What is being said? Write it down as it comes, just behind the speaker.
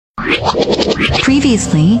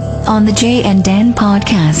Previously on the Jay and Dan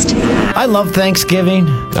podcast. I love Thanksgiving.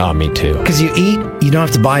 Oh, me too. Because you eat, you don't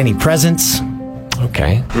have to buy any presents.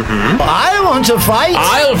 Okay. I want to fight.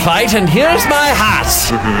 I'll fight, and here's my hat.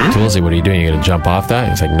 Toolsy, what are you doing? You going to jump off that?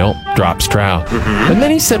 He's like, nope, drops trowel. And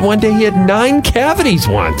then he said one day he had 9 cavities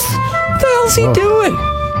once. What the hell's he doing?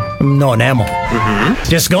 No enamel.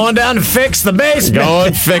 Just going down to fix the basement. Go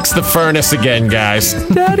and fix the furnace again, guys.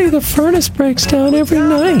 Daddy, the furnace breaks down every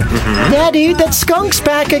night. Daddy, that skunk's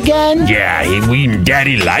back again. Yeah, we and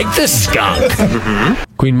Daddy like the skunk.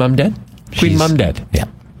 Queen Mom dead? Queen Mom dead. Yeah.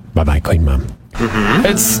 Bye-bye, Queen Mom.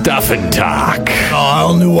 It's Stuff and Talk. Oh, I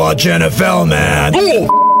only watch NFL, man.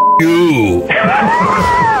 Oh, you.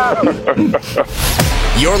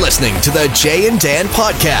 You're listening to the Jay and Dan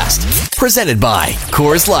podcast, presented by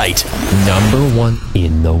Coors Light. Number 1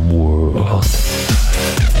 in the world.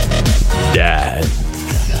 Dad.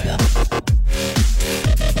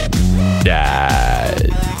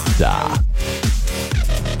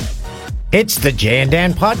 It's the Jay and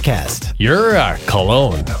Dan podcast. Your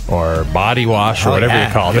cologne or body wash or whatever you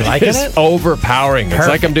call it is it? Overpowering. It's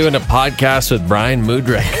like I'm doing a podcast with Brian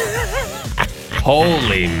Mudrick.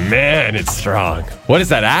 Holy man, it's strong. What is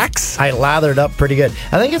that, Axe? I lathered up pretty good.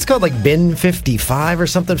 I think it's called like Bin 55 or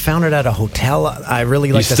something. Found it at a hotel. I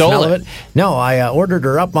really like the smell of it. No, I ordered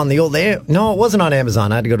her up on the old... No, it wasn't on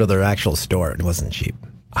Amazon. I had to go to their actual store. It wasn't cheap.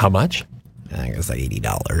 How much? I think it was like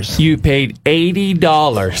 $80. You paid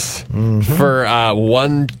 $80 for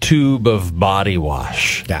 1 tube of body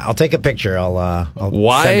wash. Yeah, I'll take a picture. I'll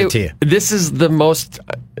Why? send it to you. This is the most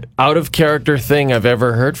out-of-character thing I've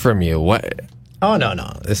ever heard from you. What... Oh, no.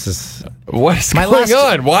 This is... What's going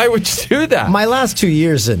on? Why would you do that? My last 2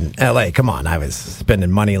 years in L.A., come on, I was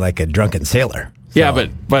spending money like a drunken sailor. So. Yeah,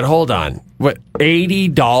 but hold on. What,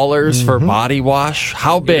 $80 for body wash?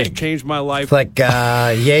 How big? It changed my life. It's like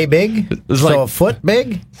yay big, It's so like- a foot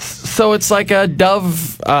big. So it's like a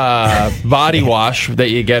Dove body wash that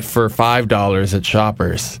you get for $5 at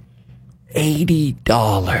Shoppers.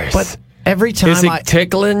 $80. But every time is it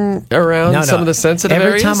tickling around some of the sensitive every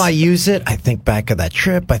areas? time I use it, I think back of that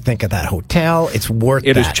trip. I think of that hotel. It's worth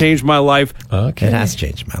It that. has changed my life. Okay. It has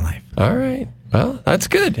changed my life. All right. Well, that's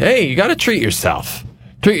good. Hey, you got to treat yourself.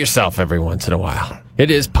 Treat yourself every once in a while. It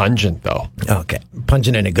is pungent, though. Okay.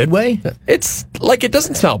 Pungent in a good way? It's like it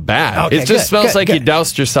doesn't smell bad. Okay, it just smells good, like good. you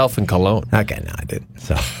doused yourself in cologne. Okay, no, I didn't.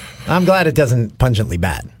 So I'm glad it doesn't pungently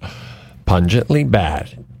bad. Pungently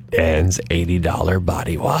bad. Dan's $80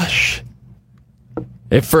 body wash.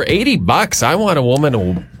 If for $80, I want a woman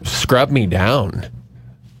to scrub me down.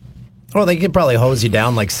 Well, they could probably hose you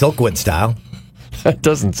down like Silkwood style. That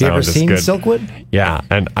doesn't You sound ever as seen good. Silkwood? Yeah,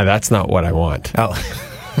 and that's not what I want. Oh.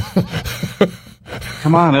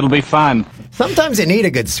 Come on, it'll be fun. Sometimes you need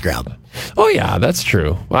a good scrub. Oh, yeah, that's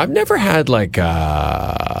true. I've never had like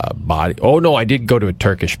a body... Oh, no, I did go to a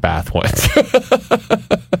Turkish bath once.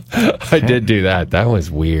 I did do that. That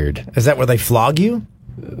was weird. Is that where they flog you?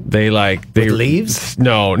 They With leaves?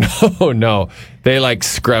 No. They like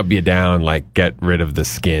scrub you down, like get rid of the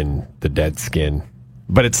skin, the dead skin.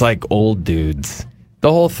 But it's like old dudes.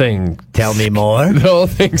 The whole thing... Tell me more. The whole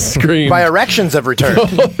thing screamed... My erections have returned. The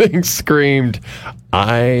whole thing screamed,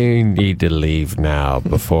 I need to leave now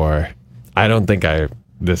before... I don't think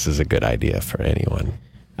this is a good idea for anyone.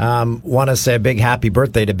 Want to say a big happy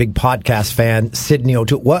birthday to big podcast fan, Sydney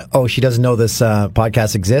O'Toole. What? Oh, she doesn't know this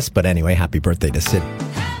podcast exists, but anyway, happy birthday to Sid.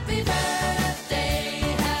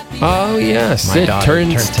 Oh, yes. My It daughter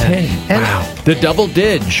turns turned 10. And- Wow. The double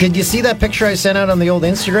dig. Did you see that picture I sent out on the old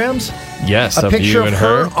Instagrams? Yes, A of picture you of and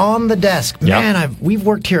her her. on the desk. Yep. Man, we've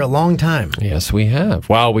worked here a long time. Yes, we have.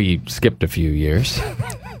 Well, we skipped a few years.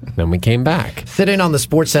 Then we came back. Sitting on the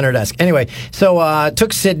Sports Center desk. Anyway, so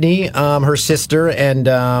took Sydney, her sister, and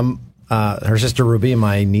her sister Ruby, and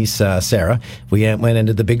my niece Sarah. We went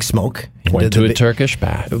into the Big Smoke. Went to a Turkish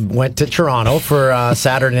bath. Went to Toronto for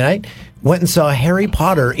Saturday night. Went and saw Harry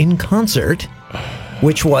Potter in concert,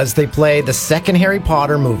 which was they played the second Harry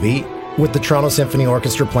Potter movie with the Toronto Symphony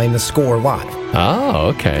Orchestra playing the score live.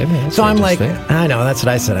 Oh, okay. That's So I'm like, interesting. I know, that's what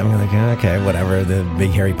I said. I'm like, okay, whatever, the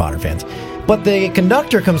big Harry Potter fans. But the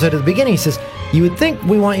conductor comes out at the beginning. He says, you would think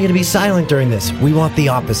we want you to be silent during this. We want the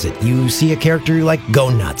opposite. You see a character you like, go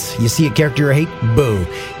nuts. You see a character you hate, boo.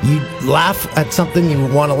 You laugh at something you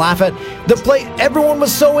want to laugh at. The play, everyone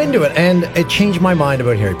was so into it, and it changed my mind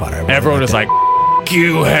about Harry Potter. Everyone was like, F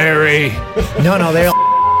you, Harry. No, they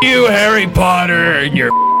all... You, Harry Potter, and your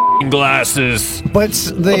glasses. But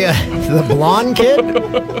the blonde kid,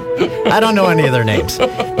 I don't know any of their names.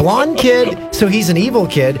 Blonde kid, so he's an evil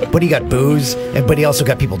kid, but he got booze, but he also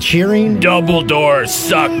got people cheering. Dumbledore,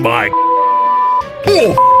 suck my...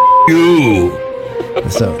 you.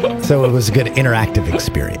 So it was a good interactive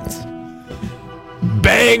experience.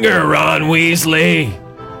 Banger, Ron Weasley.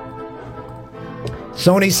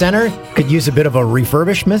 Sony Center could use a bit of a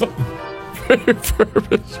refurbishment.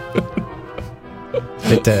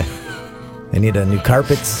 They need a new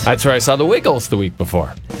carpets. That's where I saw the Wiggles the week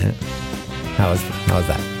before. Yeah. How was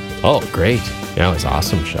that? Oh, great. Yeah, it was an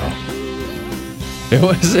awesome show.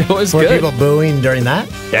 It was Were good. people booing during that?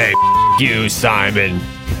 Hey, you, Simon.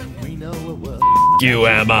 You,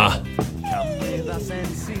 Emma.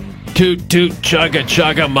 Toot, toot, chugga,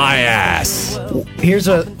 chugga, my ass. Here's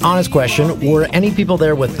an honest question. Were any people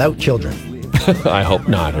there without children? I hope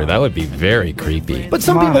not, or that would be very creepy. But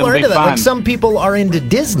some Come on, people are it'll into be that. Like fun. some people are into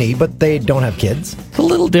Disney, but they don't have kids. It's a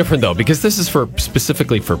little different, though, because this is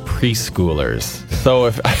specifically for preschoolers. So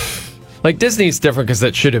if... Like, Disney's different because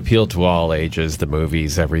that should appeal to all ages, the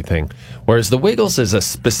movies, everything. Whereas the Wiggles is a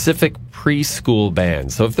specific preschool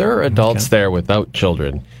band. So if there are adults there without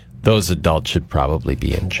children, those adults should probably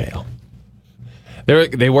be in jail.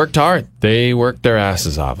 They worked hard. They worked their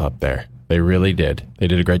asses off up there. They really did. They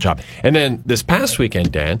did a great job. And then this past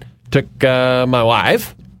weekend, Dan, took my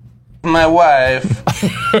wife.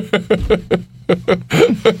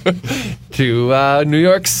 To New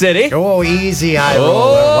York City. Oh, easy eye roller.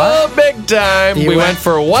 Oh, What? big time. You We went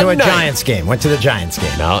for one to a night. Giants game. Went to the Giants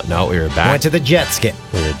game. No, we were back. Went to the Jets game.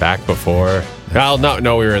 We were back before. Well,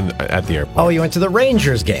 no, we were at the airport. Oh, you went to the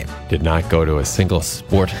Rangers game. Did not go to a single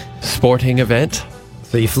sporting event.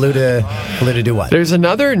 So you flew to do what? There's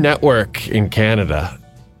another network in Canada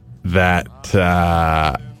that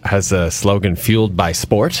has a slogan "Fueled by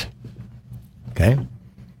Sport." Okay.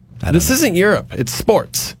 This isn't Europe. It's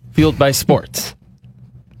sports. Fueled by sports.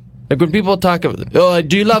 Like when people talk about, oh,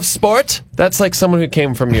 do you love sport? That's like someone who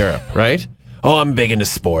came from Europe, right? Oh, I'm big into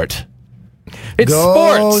sport. It's Go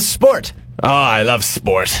sports. sport. Oh, I love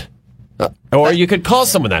sport. Or you could call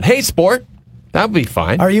someone that. Hey, sport. That would be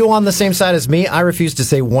fine. Are you on the same side as me? I refuse to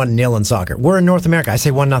say 1-0 in soccer. We're in North America. I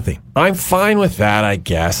say 1-0. I'm fine with that, I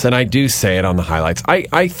guess. And I do say it on the highlights.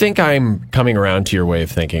 I think I'm coming around to your way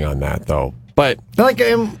of thinking on that, though. But Like,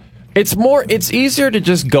 it's easier to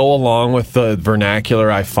just go along with the vernacular,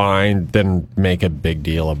 I find, than make a big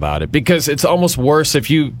deal about it. Because it's almost worse if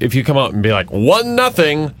you come out and be like,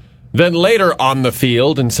 1-0, then later on the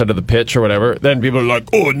field instead of the pitch or whatever, then people are like,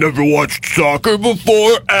 oh, I never watched soccer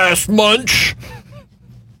before, ass munch.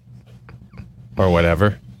 Or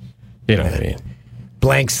whatever. You know what I mean?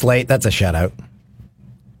 blank slate. That's a shutout.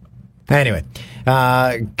 Anyway,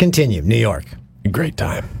 continue. New York. Great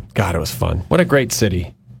time. God, it was fun. What a great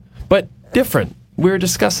city. But different. We were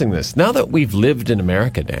discussing this. Now that we've lived in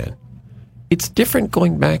America, Dan, it's different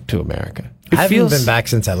going back to America. I haven't been back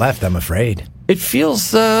since I left, I'm afraid. It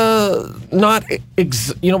feels not,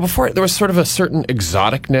 before there was sort of a certain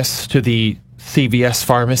exoticness to the CVS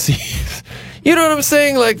pharmacies. You know what I'm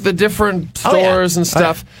saying? Like the different stores and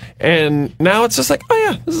stuff. And now it's just like, oh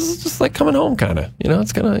yeah, this is just like coming home kind of.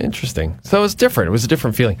 It's kind of interesting. So it was different. It was a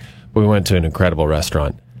different feeling. We went to an incredible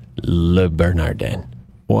restaurant, Le Bernardin.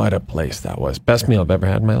 What a place that was. Best meal I've ever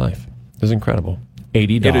had in my life. It was incredible.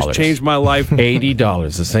 $80. It has changed my life.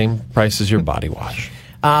 $80, the same price as your body wash.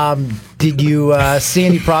 Did you see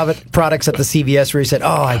any products at the CVS where you said,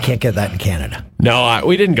 oh, I can't get that in Canada? No,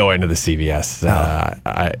 we didn't go into the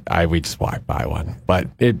CVS. We just walked by one, but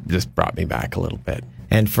it just brought me back a little bit.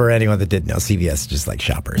 And for anyone that didn't know, CVS is just like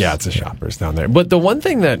Shoppers. Yeah, it's a Shoppers down there. But the one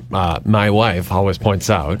thing that my wife always points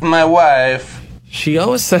out, she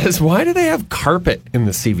always says, why do they have carpet in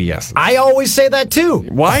the CVS? I always say that too.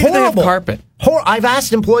 Why do they have carpet? I've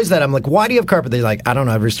asked employees that. I'm like, why do you have carpet? They're like, I don't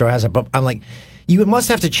know, every store has it. But I'm like, you must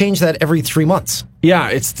have to change that every 3 months. Yeah,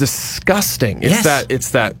 it's disgusting. Yes.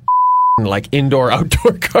 It's that like indoor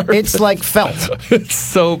outdoor carpet. It's like felt. It's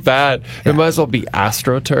so bad. It might as well be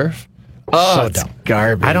AstroTurf. Oh, So it's dumb.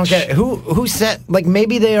 garbage. I don't get it. Who said, like,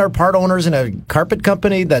 maybe they are part owners in a carpet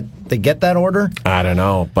company that they get that order? I don't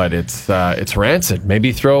know, but it's rancid.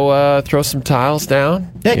 Maybe throw some tiles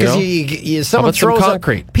down. Yeah, because someone about some throws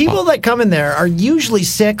concrete? People that come in there are usually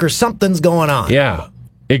sick or something's going on. Yeah,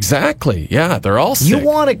 exactly. Yeah, they're all sick. You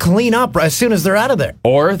want to clean up as soon as they're out of there.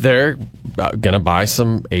 Or they're going to buy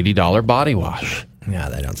some $80 body wash. Yeah,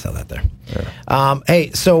 they don't sell that there. Yeah.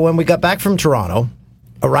 Hey, so when we got back from Toronto,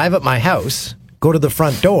 arrive at my house, go to the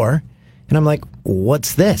front door, and I'm like,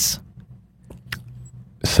 what's this?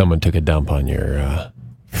 Someone took a dump on your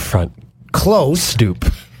front Close. stoop.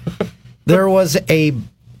 There was a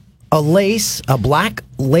black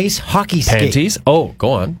lace hockey skate Panties? Oh,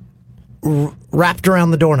 go on. wrapped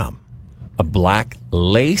around the doorknob. A black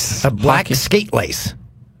lace? A black hockey- skate lace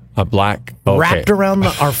A black... Okay. wrapped around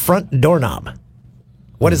our front doorknob.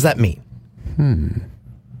 What does that mean?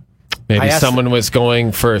 Maybe I asked- someone was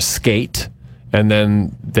going for a skate, and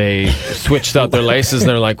then they switched out their laces, and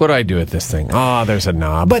they're like, what do I do with this thing? Oh, there's a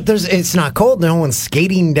knob. But it's not cold. No one's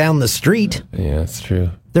skating down the street. Yeah, that's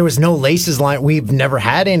true. There was no laces line. We've never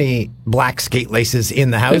had any black skate laces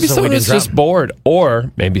in the house. Maybe so someone we is didn't just bored,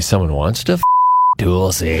 or maybe someone wants to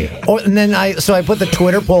Toolsy. And then I put the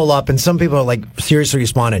Twitter poll up, and some people are like seriously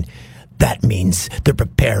responding. That means they're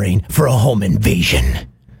preparing for a home invasion.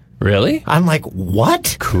 Really? I'm like,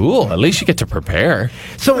 what? Cool. At least you get to prepare.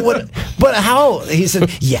 So what? But how? He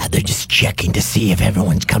said, yeah, they're just checking to see if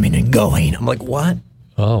everyone's coming and going. I'm like, what?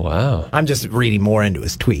 Oh, wow. I'm just reading more into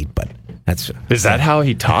his tweet, but that's. Is that how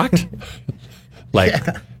he talked?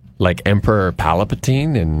 like Emperor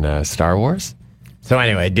Palpatine in Star Wars? So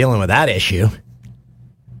anyway, dealing with that issue.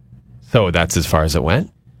 So that's as far as it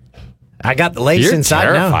went? I got the lace You're inside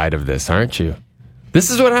now. terrified of this, aren't you? This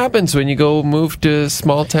is what happens when you go move to a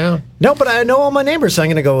small town. No, but I know all my neighbors, so I'm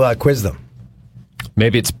going to go quiz them.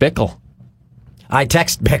 Maybe it's Bickle. I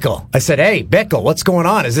text Bickle. I said, hey, Bickle, what's going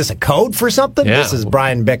on? Is this a code for something? Yeah. This is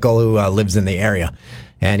Brian Bickle, who lives in the area.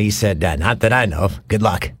 And he said, not that I know of. Good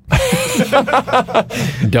luck.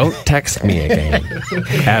 Don't text me again.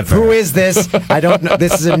 Ever. Who is this? I don't know.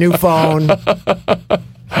 This is a new phone.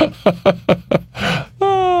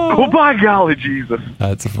 Oh, by golly, Jesus.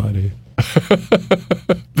 That's funny.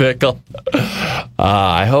 Bickle.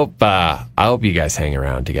 I hope you guys hang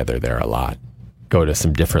around together there a lot. Go to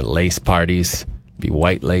some different lace parties. Be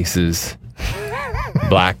white laces,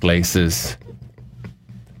 black laces.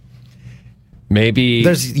 Maybe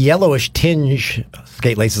There's yellowish tinge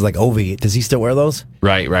skate laces like Ovi. Does he still wear those?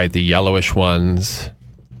 right, the yellowish ones.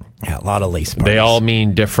 Yeah, a lot of lace parties. They all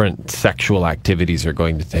mean different sexual activities are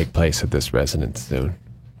going to take place at this residence soon.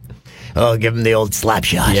 Oh, give him the old slap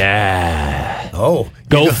shot. Yeah. Oh.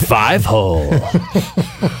 Go 5-hole.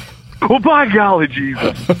 Oh, by golly,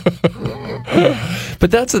 Jesus. But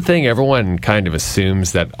that's the thing. Everyone kind of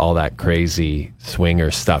assumes that all that crazy swinger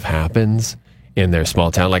stuff happens in their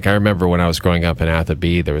small town. Like I remember when I was growing up in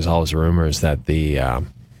Athabee, there was always rumors that the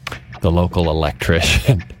local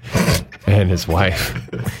electrician and his wife,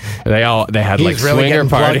 they had like He's really swinger getting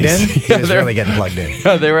plugged parties. in? He's really getting plugged in.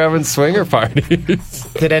 Yeah, they were having swinger parties.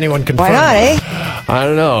 Did anyone confirm? Why not, eh? I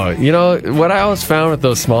don't know. You know, what I always found with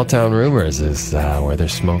those small town rumors is where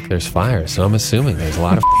there's smoke, there's fire. So I'm assuming there's a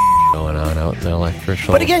lot of going on out in the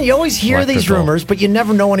electrical. But again, you always hear these electrical. rumors, but you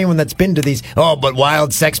never know anyone that's been to these. Oh, but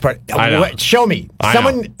wild sex party. I know. Show me. I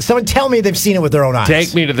Someone tell me they've seen it with their own eyes.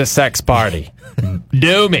 Take me to the sex party.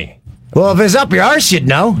 Do me. Well, if it's up your arse, you'd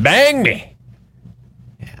know. Bang me.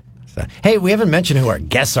 So, hey, we haven't mentioned who our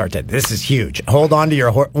guests are today. This is huge. Hold on to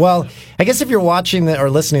your well, I guess if you're watching or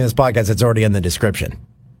listening to this podcast, it's already in the description.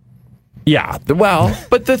 Yeah, well,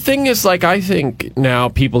 but the thing is, like, I think now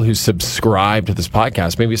people who subscribe to this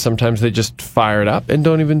podcast, maybe sometimes they just fire it up and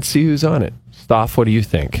don't even see who's on it. Stoff, what do you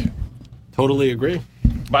think? Totally agree.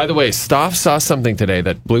 By the way, Stoff saw something today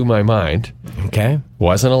that blew my mind. Okay.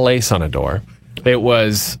 Wasn't a lace on a door. It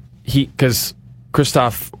was because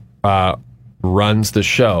Christoph runs the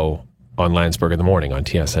show on Landsberg in the morning on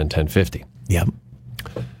TSN 1050. Yep.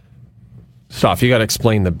 Stoff, you got to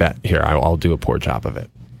explain the bet here. I'll do a poor job of it.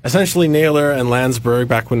 Essentially, Naylor and Landsberg,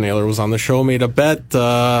 back when Naylor was on the show, made a bet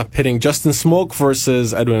pitting Justin Smoke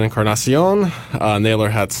versus Edwin Encarnacion. Naylor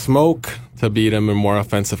had Smoke to beat him in more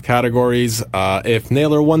offensive categories. If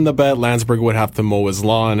Naylor won the bet, Landsberg would have to mow his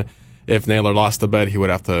lawn. If Naylor lost the bet, he would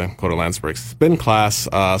have to go to Landsberg's spin class.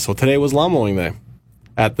 So today was lawn mowing day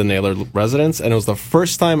at the Naylor residence, and it was the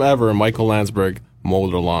first time ever Michael Landsberg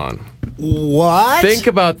mowed a lawn. What? Think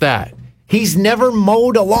about that. He's never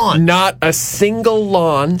mowed a lawn. Not a single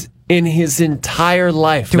lawn in his entire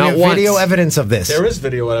life. Do we Not have once. video evidence of this? There is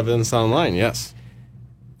video evidence online, yes.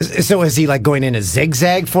 So is he like going in a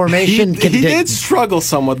zigzag formation? He did struggle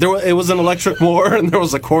somewhat. It was an electric mower, and there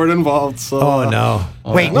was a cord involved. So, Oh, no.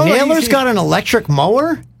 Wait, No, Naylor's he- got an electric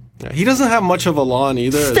mower? he doesn't have much of a lawn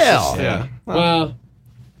either. It's Still. yeah. Well,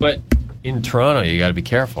 but in Toronto, you got to be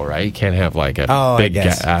careful, right? You can't have like a I big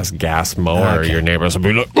guess. ass gas mower. Okay. Your neighbors will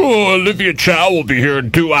be like, "Oh, Olivia Chow will be here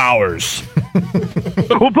in 2 hours.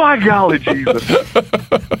 Oh, by golly, Jesus.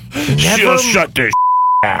 She'll shut this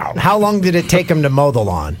down." How long did it take him to mow the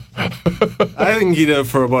lawn? I think he did it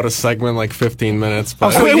for about a segment, like 15 minutes. But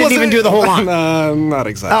Oh, so he it didn't wasn't- even do the whole lawn? Not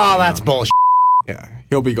exactly. Oh, that's no. bullshit. Yeah,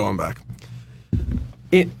 he'll be going back.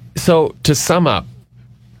 So to sum up,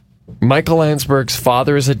 Michael Landsberg's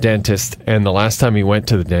father is a dentist, and the last time he went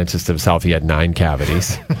to the dentist himself, he had 9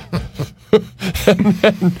 cavities.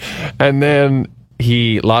 and then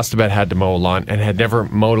he lost a bet, had to mow a lawn, and had never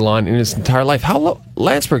mowed a lawn in his entire life.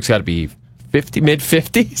 Landsberg's got to be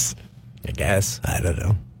mid-50s? I guess. I don't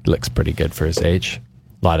know. Looks pretty good for his age.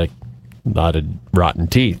 Lot of rotten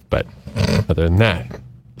teeth, but other than that,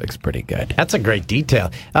 looks pretty good. That's a great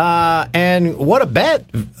detail. And what a bet.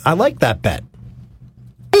 I like that bet.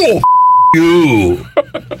 Oh, you.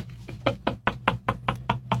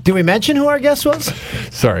 Did we mention who our guest was?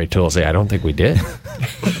 Sorry, Toolsy, I don't think we did.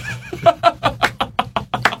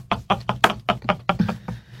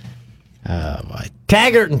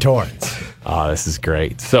 Taggart and Torrens. Oh, this is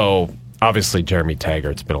great. So, obviously, Jeremy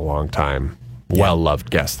Taggart's been a long time, well-loved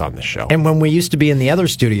guest on the show. And when we used to be in the other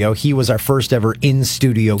studio, he was our first ever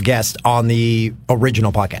in-studio guest on the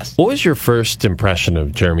original podcast. What was your first impression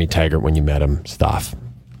of Jeremy Taggart when you met him, Stoff?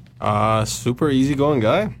 Super easygoing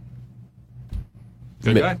guy.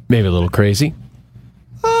 Good guy. Maybe a little crazy?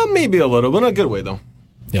 Maybe a little, but in a good way, though.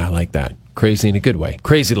 Yeah, I like that. Crazy in a good way.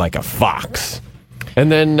 Crazy like a fox. And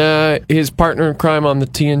then his partner in crime on the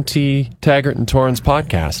TNT Taggart and Torrens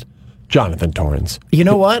podcast, Jonathan Torrens. You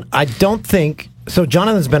know what? I don't think... So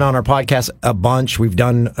Jonathan's been on our podcast a bunch. We've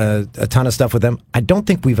done a ton of stuff with him. I don't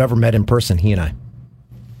think we've ever met in person, he and I.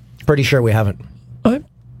 Pretty sure we haven't. I'm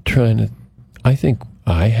trying to... I think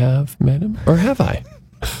I have met him. Or have I?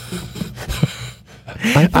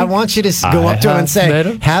 I want you to go up to him and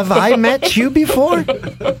say, have I met you before?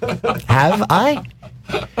 Have I?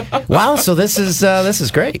 Wow, so this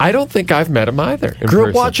is great. I don't think I've met him either. Grew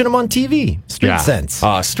up watching him on TV. Street Sense.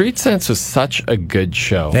 Street Sense was such a good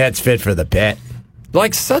show. That's fit for the bit.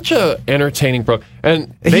 Like such a entertaining program.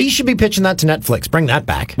 And he should be pitching that to Netflix. Bring that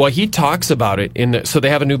back. Well, he talks about it so they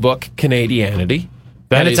have a new book, Canadianity.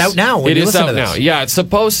 And it's out now. It is out now. Yeah, it's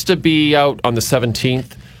supposed to be out on the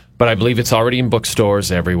 17th. But I believe it's already in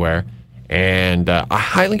bookstores everywhere. And I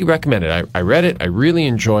highly recommend it. I read it. I really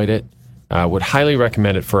enjoyed it. Would highly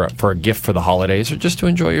recommend it for a gift for the holidays or just to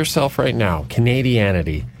enjoy yourself right now.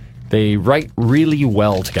 Canadianity. They write really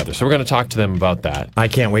well together. So we're going to talk to them about that. I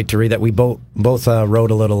can't wait to read that. We both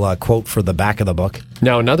wrote a little quote for the back of the book.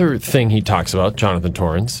 Now, another thing he talks about, Jonathan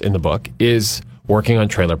Torrens, in the book, is working on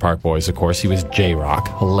Trailer Park Boys, of course. He was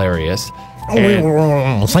J-Rock. Hilarious.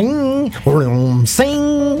 And, sing.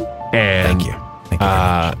 And Thank you very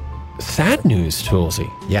much. Sad news, Toolsy.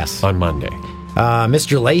 Yes. On Monday.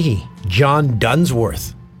 Mr. Leahy, John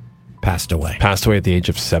Dunsworth, passed away. Passed away at the age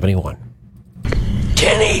of 71.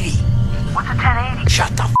 1080. What's a 1080?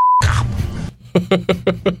 Shut the up.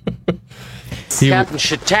 Captain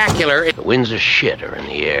Shitacular. The winds of shit are in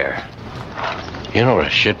the air. You know what a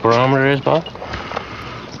shit barometer is, Bob?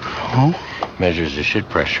 Measures the shit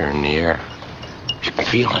pressure in the air. You can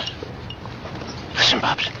feel it. Listen,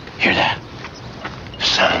 Bobs. Hear that? The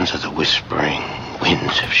sounds of the whispering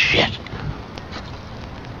winds of shit.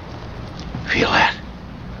 Feel that?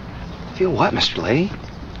 Feel what, Mr. Leahy?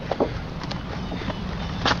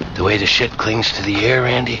 The way the shit clings to the air,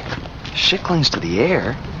 Andy. Shit clings to the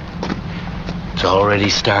air? It's already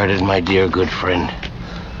started, my dear good friend.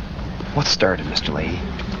 What started, Mr. Leahy?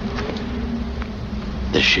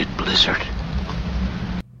 The shit blizzard.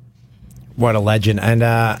 What a legend. And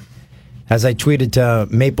as I tweeted to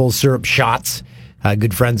Maple Syrup Shots,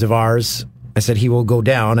 good friends of ours, I said he will go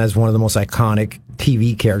down as one of the most iconic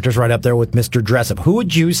TV characters, right up there with Mr. Dressup. Who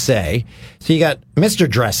would you say? So you got Mr.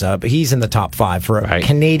 Dressup. He's in the top 5 for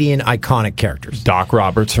Canadian iconic characters. Doc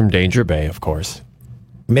Roberts from Danger Bay, of course.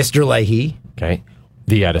 Mr. Leahy. Okay.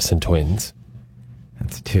 The Edison twins.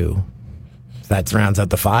 That's 2. That rounds out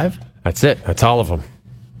the 5? That's it. That's all of them.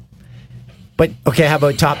 But, okay, how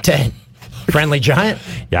about top 10? Friendly Giant?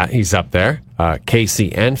 Yeah, he's up there.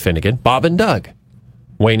 Casey and Finnegan. Bob and Doug.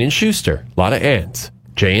 Wayne and Schuster. A lot of ants.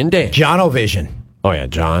 Jay and Dan. John O'Vision. Oh, yeah,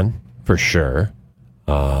 John, for sure.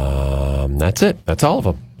 That's it. That's all of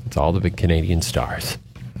them. That's all the big Canadian stars.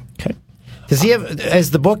 Okay. Does he have,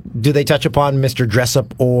 as the book, do they touch upon Mr.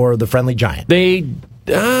 Dressup or the Friendly Giant? They,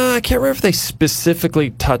 I can't remember if they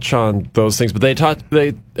specifically touch on those things, but they talk,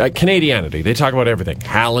 Canadianity, they talk about everything.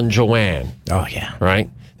 Hal and Joanne. Oh, yeah.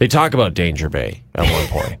 Right? They talk about Danger Bay at one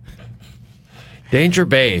point. Danger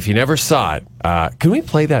Bay, if you never saw it, can we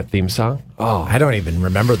play that theme song? Oh, I don't even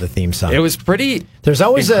remember the theme song. It was pretty There's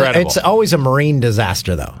always incredible. It's always a marine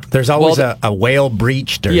disaster, though. There's always a whale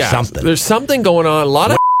breached or something. There's something going on, a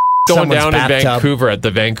lot of going down in bathtub. Vancouver at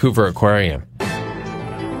the Vancouver Aquarium.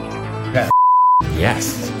 Yeah.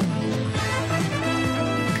 Yes.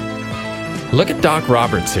 Look at Doc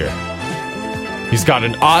Roberts here. He's got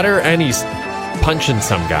an otter and he's punching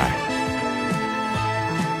some guy.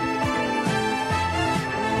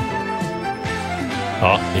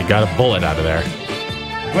 Oh, you got a bullet out of there.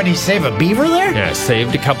 What, did he save a beaver there? Yeah,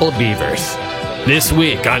 saved a couple of beavers. This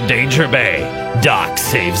week on Danger Bay, Doc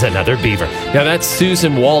saves another beaver. Now, that's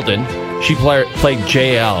Susan Walden, She played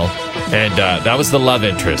JL, and that was the love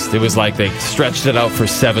interest. It was like they stretched it out for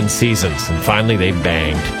 7 seasons, and finally they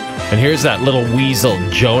banged. And here's that little weasel,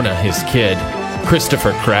 Jonah, his kid,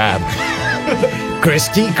 Christopher Crab.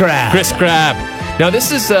 Christy Crab. Chris Crab. Now,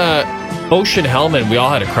 this is Ocean Hellman. We all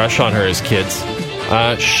had a crush on her as kids.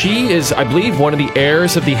 She is, I believe, one of the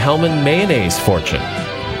heirs of the Hellman mayonnaise fortune.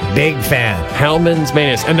 Big fan. Hellman's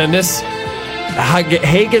mayonnaise. And then this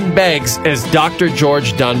Hagen Beggs as Dr.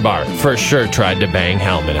 George Dunbar. For sure tried to bang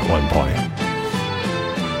Hellman at one point.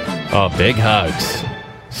 Oh, big hugs.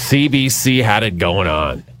 CBC had it going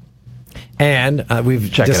on. And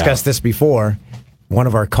we've discussed this before. One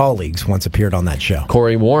of our colleagues once appeared on that show.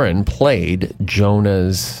 Corey Warren played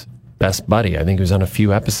Jonah's best buddy. I think he was on a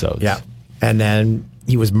few episodes. Yeah. And then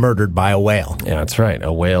he was murdered by a whale. Yeah, that's right.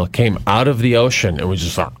 A whale came out of the ocean and was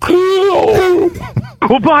just like,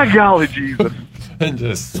 Oh, by golly, Jesus. and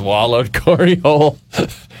just swallowed Corey whole.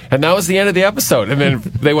 And that was the end of the episode. And then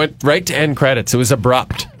they went right to end credits. It was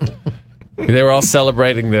abrupt. They were all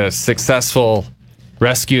celebrating the successful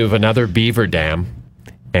rescue of another beaver dam.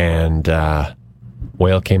 And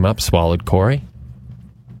whale came up, swallowed Corey.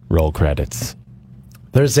 Roll credits.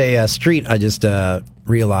 There's a street I just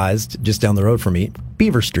realized just down the road from me,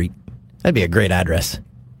 Beaver Street. That'd be a great address.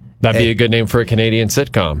 That'd be a good name for a Canadian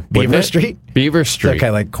sitcom. Beaver Street? Beaver Street.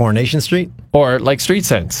 Okay, like Coronation Street? Or like Street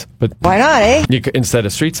Sense. But why not, eh? You could, instead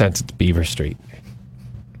of Street Sense, it's Beaver Street.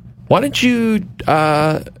 Why don't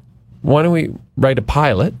we write a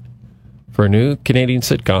pilot for a new Canadian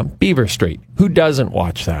sitcom, Beaver Street? Who doesn't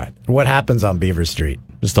watch that? What happens on Beaver Street?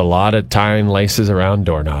 Just a lot of tying laces around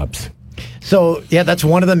doorknobs. So, yeah, that's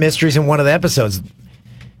one of the mysteries in one of the episodes.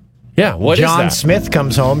 Yeah, what is that? John Smith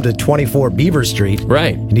comes home to 24 Beaver Street.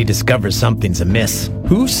 Right. And he discovers something's amiss.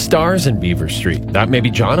 Who stars in Beaver Street? That maybe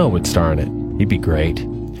Jono would star in it. He'd be great.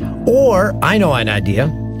 Or, I know an idea.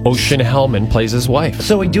 Ocean Hellman plays his wife.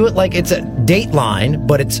 So we do it like it's a Dateline,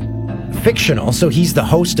 but it's fictional. So he's the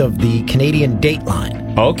host of the Canadian Dateline.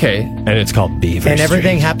 Okay, and it's called Beaver Street. And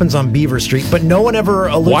everything happens on Beaver Street, but no one ever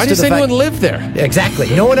alludes to the fact... Why does anyone live there?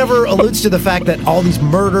 Exactly. No one ever alludes to the fact that all these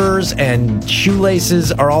murders and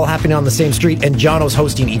shoelaces are all happening on the same street, and Jono's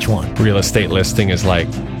hosting each one. Real estate listing is like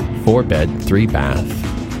 4-bed,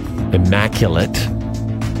 3-bath, immaculate,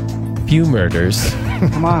 few murders.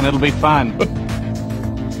 Come on, it'll be fun.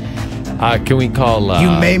 Can we call You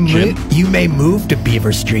may move to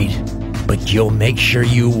Beaver Street, but you'll make sure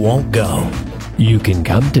you won't go. You can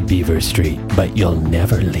come to Beaver Street, but you'll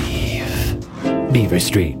never leave. Beaver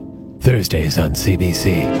Street, Thursdays on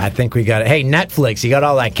CBC. I think we got it. Hey, Netflix, you got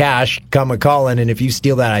all that cash. Come a-calling, and if you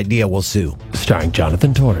steal that idea, we'll sue. Starring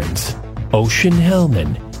Jonathan Torrens, Ocean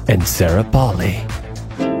Hellman, and Sarah Pauly.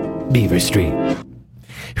 Beaver Street.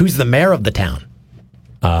 Who's the mayor of the town?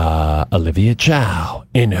 Olivia Chow,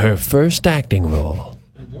 in her first acting role.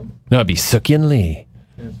 No, it'd be Suk-Yin Lee.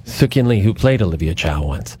 Suk-Yin Lee, who played Olivia Chow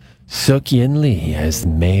once. Suk-Yin Lee as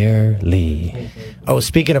Mayor Lee. Oh,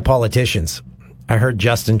 speaking of politicians, I heard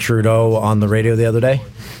Justin Trudeau on the radio the other day.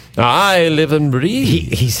 I live and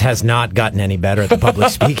breathe. He has not gotten any better at the public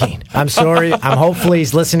speaking. I'm sorry. I'm hopefully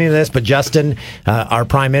he's listening to this, but Justin, our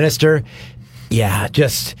prime minister,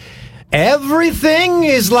 just everything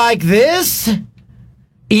is like this,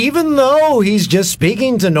 even though he's just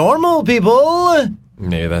speaking to normal people.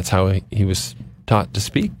 Maybe that's how he was taught to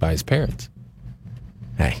speak by his parents.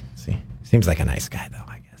 Hey, see, seems like a nice guy, though,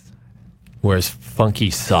 I guess. Wears funky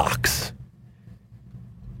socks.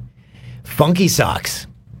 Funky Socks.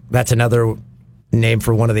 That's another name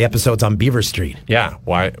for one of the episodes on Beaver Street. Yeah.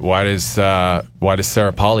 Why does Sarah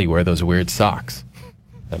Pauly wear those weird socks?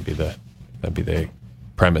 That'd be the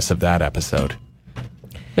premise of that episode. I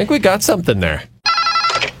think we got something there.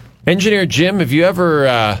 Engineer Jim, have you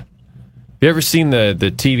ever seen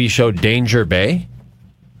the TV show Danger Bay?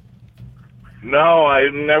 No,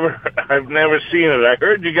 I've never seen it. I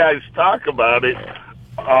heard you guys talk about it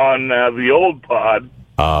on the old pod.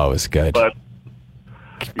 Oh, it was good. But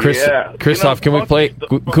Christoph, can we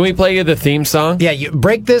play you the theme song? Yeah, you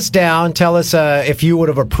break this down. Tell us if you would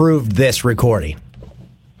have approved this recording.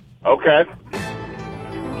 Okay.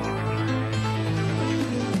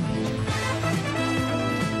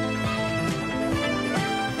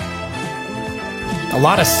 A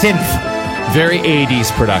lot of synth. Very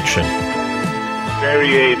 80s production. Very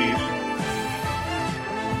 80s.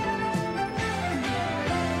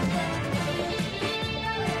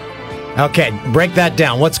 Okay, break that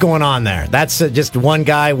down. What's going on there? That's just one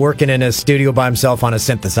guy working in a studio by himself on a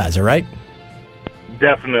synthesizer, right?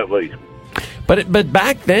 Definitely. But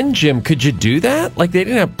back then, Jim, could you do that? Like, they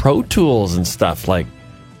didn't have Pro Tools and stuff. Like,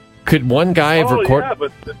 could one guy have recorded? Yeah,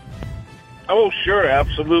 but Oh, sure,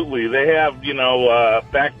 absolutely. They have,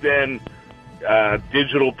 back then,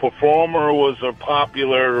 Digital Performer was a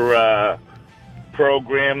popular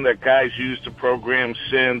program that guys used to program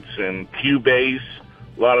synths, and Cubase.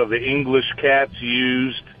 A lot of the English cats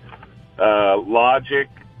used Logic.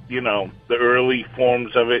 The early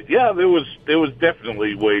forms of it. Yeah, there was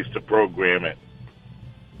definitely ways to program it.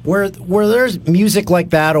 Were there's music like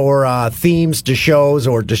that, or themes to shows,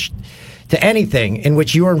 or to anything in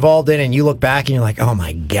which you were involved in, and you look back and you're like, oh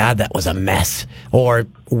my God, that was a mess, or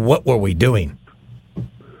what were we doing?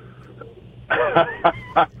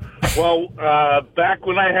 Well, back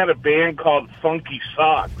when I had a band called Funky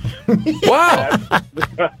Socks. Wow.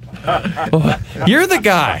 You're the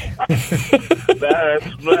guy.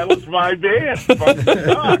 That was my band, Funky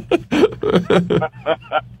Socks.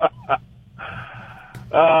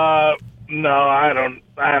 No, I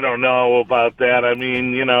don't know about that. I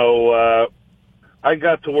mean, I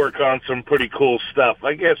got to work on some pretty cool stuff.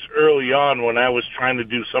 I guess early on when I was trying to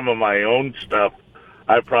do some of my own stuff,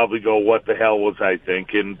 I'd probably go, what the hell was I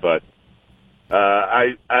thinking? But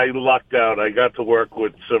I lucked out. I got to work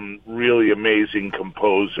with some really amazing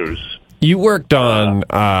composers. You worked on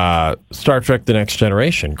Star Trek The Next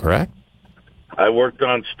Generation, correct? I worked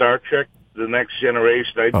on Star Trek The Next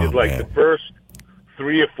Generation. I did the first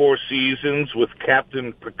 3 or 4 seasons with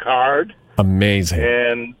Captain Picard.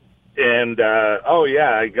 Amazing. And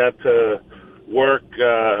I got to work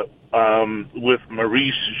with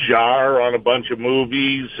Maurice Jarre on a bunch of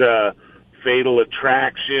movies. Fatal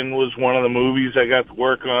Attraction was one of the movies I got to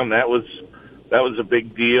work on. That was a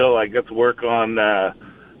big deal. I got to work on the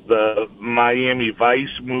Miami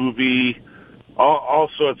Vice movie. All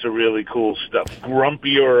sorts of really cool stuff.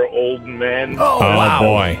 Grumpier Old Men. Oh, wow.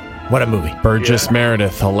 Boy. What a movie. Burgess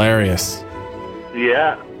Meredith, hilarious.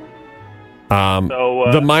 Yeah.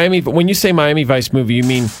 When you say Miami Vice movie, you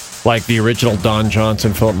mean like the original Don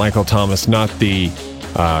Johnson, Philip Michael Thomas, not the,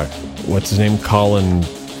 what's his name, Colin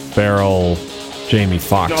Farrell, Jamie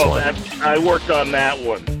Foxx one. I worked on that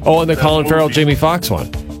one. Oh, and the Colin Farrell, Jamie Foxx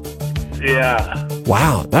one. Yeah.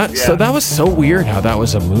 Wow, so that was so weird how that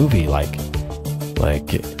was a movie,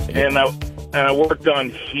 And I worked on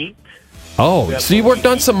Heat. Oh, so you worked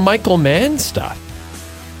on some Michael Mann stuff?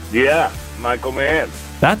 Yeah, Michael Mann.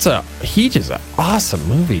 Heat is an awesome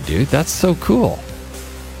movie, dude. That's so cool.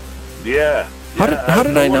 Yeah. How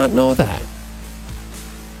did I not know that?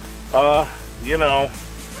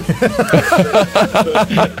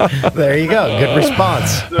 There you go. Good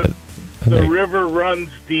response. The river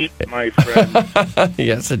runs deep, my friend.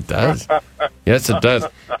 Yes, it does. Yes, it does.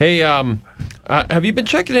 Hey, have you been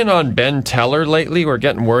checking in on Ben Teller lately? We're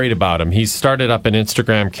getting worried about him. He's started up an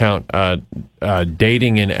Instagram account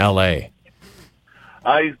dating in L.A.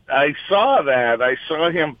 I saw that. I saw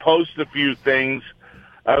him post a few things.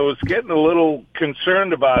 I was getting a little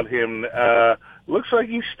concerned about him. Looks like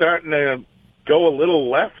he's starting to go a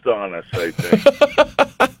little left on us, I think.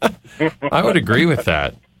 I would agree with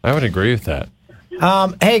that.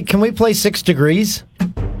 Hey, can we play 6 Degrees?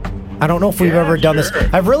 I don't know if we've ever done this.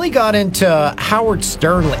 I've really got into Howard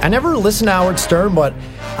Stern. I never listened to Howard Stern, but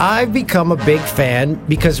I've become a big fan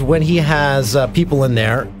because when he has people in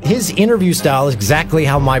there, his interview style is exactly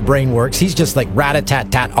how my brain works. He's just like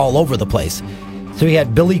rat-a-tat-tat all over the place. So he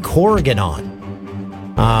had Billy Corrigan on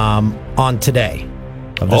today.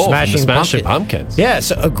 Of the Smashing Pumpkins.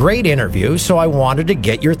 Yes, a great interview. So I wanted to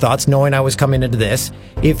get your thoughts, knowing I was coming into this.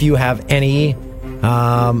 If you have any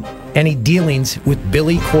dealings with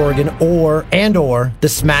Billy Corrigan or the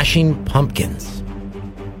Smashing Pumpkins.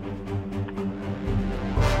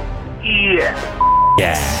 Yeah.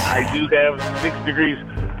 I do have 6 Degrees.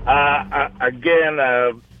 I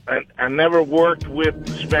never worked with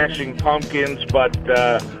the Smashing Pumpkins, but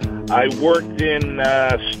I worked in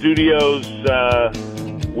studios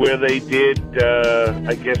where they did,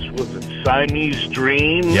 I guess, was it Siamese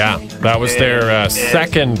Dream? Yeah, that was their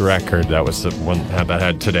second record. That was the one that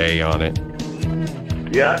had Today on it.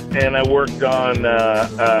 Yeah, and I worked on in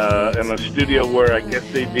a studio where I guess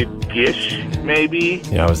they did Gish, maybe.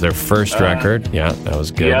 Yeah, it was their first record. Yeah, that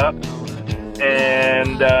was good. Yeah.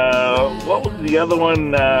 And what was the other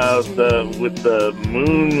one? With the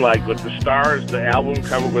moon, like with the stars, the album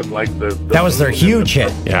cover with like the that was their huge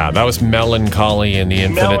hit. Yeah, that was Melancholy and the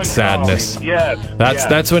Infinite Sadness. Yes,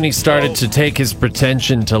 that's when he started to take his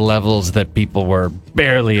pretension to levels that people were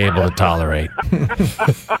barely able to tolerate.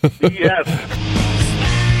 Yes.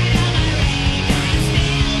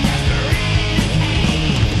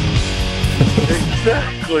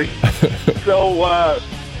 Exactly.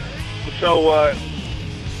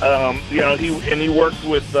 He worked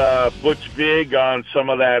with Butch Vig on some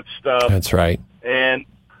of that stuff. That's right. And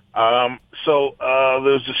So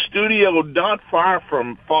there's a studio not far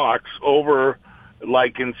from Fox over,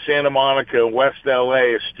 like in Santa Monica, West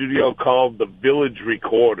LA, a studio called the Village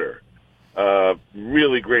Recorder.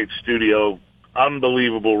 Really great studio.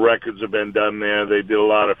 Unbelievable records have been done there. They did a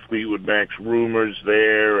lot of Fleetwood Mac's Rumors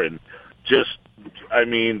there, and just, I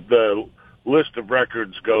mean, the list of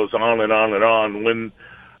records goes on and on and on. When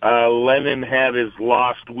Lennon had his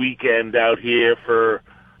lost weekend out here for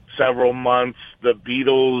several months, the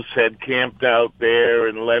Beatles had camped out there,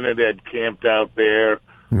 and Lennon had camped out there.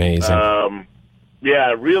 Amazing.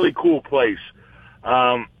 Yeah, really cool place.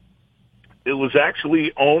 It was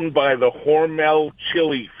actually owned by the Hormel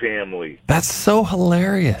Chili family. That's so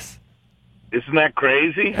hilarious. Isn't that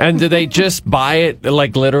crazy? And did they just buy it,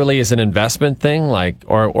 like, literally as an investment thing, like,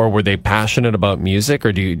 or were they passionate about music,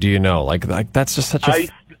 or do you know, like that's just such a.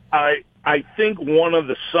 I think one of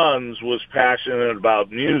the sons was passionate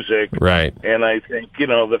about music, right? And I think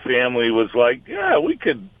the family was like, yeah, we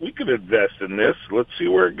could invest in this. Let's see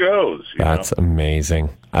where it goes. That's amazing.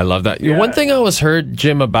 I love that. Yeah. One thing I always heard,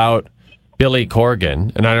 Jim, about Billy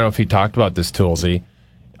Corgan, and I don't know if he talked about this, Toolsy.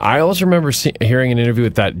 I always remember hearing an interview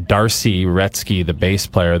with that Darcy Retzky, the bass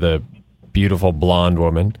player, the beautiful blonde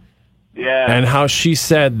woman. Yeah. And how she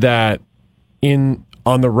said that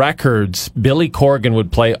on the records, Billy Corgan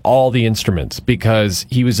would play all the instruments because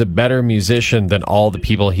he was a better musician than all the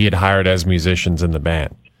people he had hired as musicians in the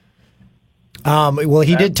band. Well,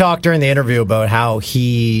 he did talk during the interview about how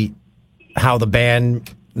the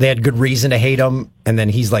band, they had good reason to hate him, and then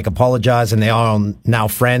he's like apologized, and they are now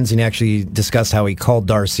friends, and he actually discussed how he called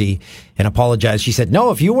Darcy and apologized. She said, no,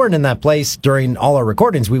 if you weren't in that place during all our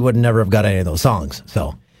recordings, we would never have got any of those songs.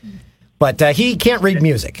 So, but he can't read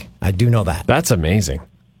music. I do know that. That's amazing.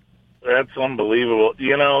 That's unbelievable.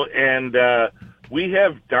 And we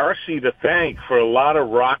have Darcy to thank for a lot of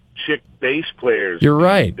rock chick bass players. You're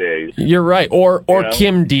right. These days. You're right. Or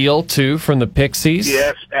Kim Deal, too, from the Pixies.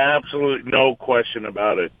 Yes, absolutely. No question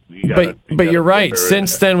about it. But you're right.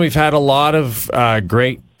 Since then, we've had a lot of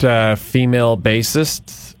great female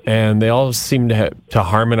bassists, and they all seem to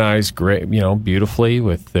harmonize great, beautifully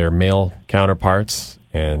with their male counterparts.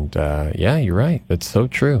 And yeah, you're right. That's so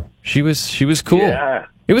true. She was cool. Yeah.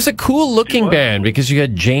 It was a cool looking band because you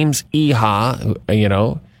had James Iha,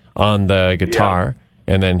 on the guitar,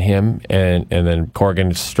 and then him, and then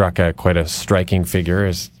Corgan struck quite a striking figure,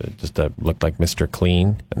 looked like Mr.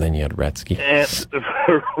 Clean, and then you had Retzky.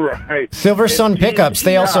 Right. Silver Sun Pickups.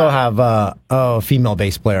 They also have a female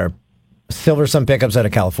bass player. Silver Sun Pickups out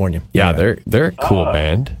of California. Yeah, they're a cool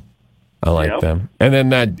band. I like them.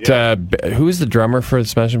 And then who was the drummer for the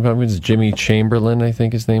Smashing Pumpkins? Jimmy Chamberlain, I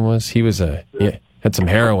think his name was. He was had some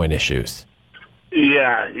heroin issues.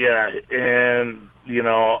 Yeah. And,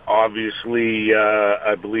 obviously,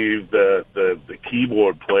 I believe the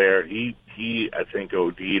keyboard player, he I think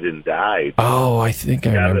OD'd and died. Oh, I think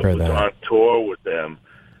I remember that. On tour with them.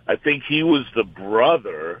 I think he was the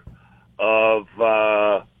brother of,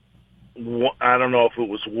 I don't know if it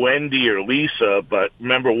was Wendy or Lisa, but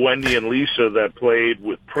remember Wendy and Lisa that played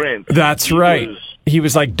with Prince? That's right. He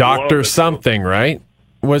was like Dr. something, right?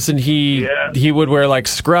 Wasn't he? Yeah. He would wear like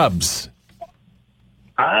scrubs.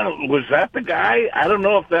 Was that the guy? I don't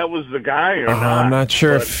know if that was the guy or not. I'm not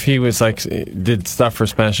sure if he was like did stuff for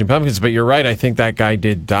Smashing Pumpkins, but you're right. I think that guy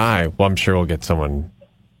did die. Well, I'm sure we'll get someone.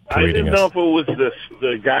 I didn't know if it was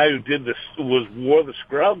the guy who did this wore the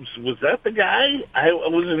scrubs. Was that the guy? I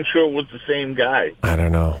wasn't sure it was the same guy. I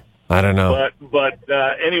don't know. But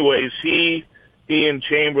anyways, he and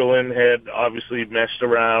Chamberlain had obviously messed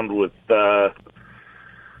around with.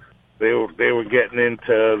 They were getting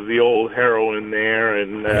into the old heroin there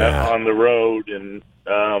and on the road, and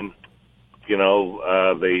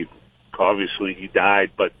they obviously he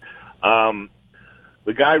died, but.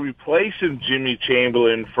 The guy replacing Jimmy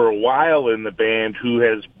Chamberlain for a while in the band, who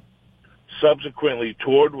has subsequently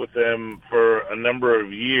toured with them for a number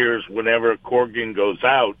of years whenever Corgan goes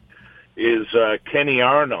out, is Kenny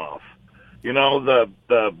Aronoff.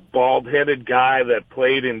 The bald-headed guy that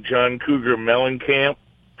played in John Cougar Mellencamp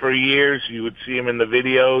for years. You would see him in the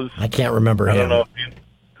videos. I can't remember him. I don't know.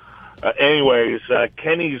 Anyways,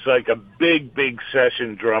 Kenny's like a big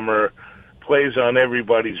session drummer. Plays on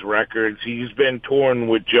everybody's records. He's been touring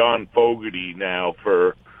with John Fogerty now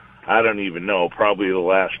for, I don't even know, probably the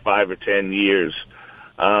last 5 or 10 years.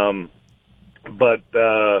 But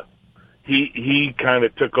he kind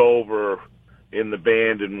of took over in the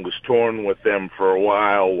band and was touring with them for a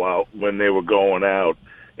while when they were going out.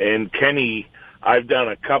 And Kenny, I've done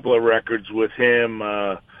a couple of records with him.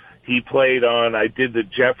 He played on, I did the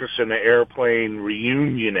Jefferson Airplane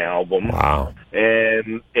reunion album. Wow.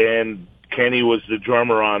 And Kenny was the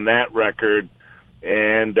drummer on that record.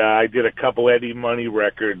 And I did a couple Eddie Money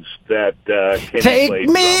records that Kenny Take played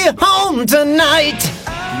me drums on. home tonight.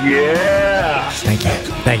 Yeah. Thank you.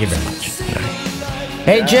 Thank you very much.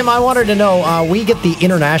 Hey, Jim, I wanted to know, we get the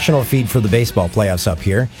international feed for the baseball playoffs up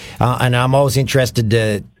here, and I'm always interested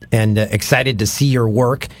and excited to see your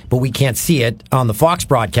work, but we can't see it on the Fox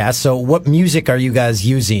broadcast. So what music are you guys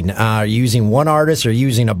using? Are you using one artist or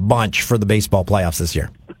using a bunch for the baseball playoffs this year?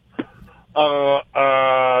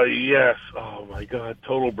 Yes. Oh, my God,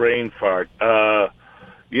 total brain fart. They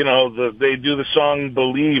do the song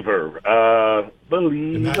Believer.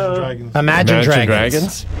 Believer. Imagine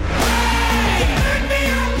Dragons.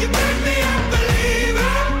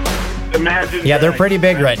 Imagine Yeah, they're Dragons. pretty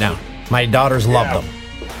big right now. My daughters love them.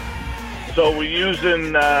 So we're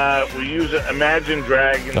using Imagine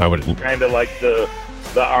Dragons. I wouldn't- Kind of like the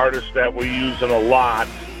artist that we're using a lot,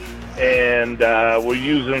 and we're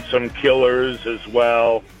using some Killers as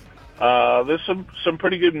well. There's some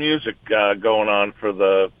pretty good music going on for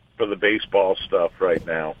the baseball stuff right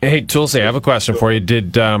now. Hey, Tulsi, I have a question for you.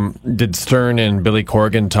 Did Stern and Billy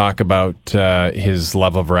Corgan talk about his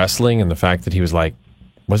love of wrestling and the fact that he was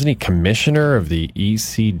wasn't he commissioner of the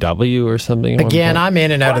ECW or something? at one Again, point? I'm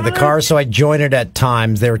in and out of the car, so I join it at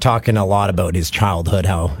times. They were talking a lot about his childhood,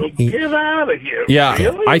 Get out of here! Yeah,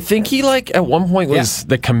 Really? I think he at one point was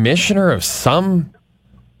the commissioner of some,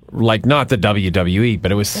 not the WWE,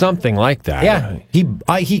 but it was something like that. Yeah,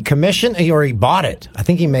 he commissioned or he bought it. I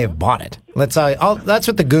think he may have bought it. That's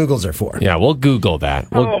what the Googles are for. Yeah, we'll Google that.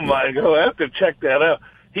 Oh my God, I have to check that out.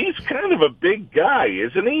 He's kind of a big guy,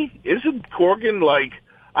 isn't he? Isn't Corgan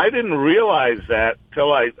I didn't realize that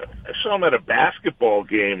till I saw him at a basketball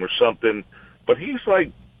game or something. But he's I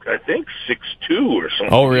think 6'2" or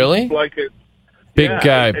something. Oh, really? He's Big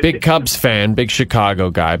guy, big Cubs fan, big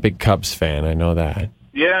Chicago guy, big Cubs fan. I know that.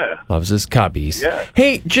 Yeah. Loves his Cubbies. Yeah.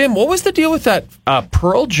 Hey, Jim, what was the deal with that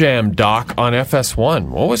Pearl Jam doc on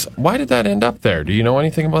FS1? Why did that end up there? Do you know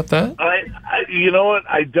anything about that? You know what?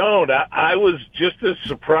 I don't. I was just as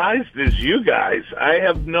surprised as you guys. I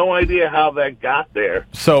have no idea how that got there.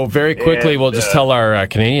 So very quickly, we'll just tell our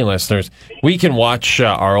Canadian listeners, we can watch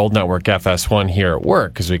our old network FS1 here at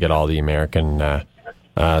work because we get all the American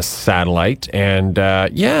satellite. And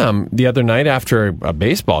the other night after a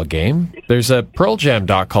baseball game, there's a Pearl Jam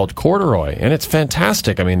doc called Corduroy, and it's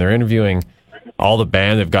fantastic. I mean, they're interviewing all the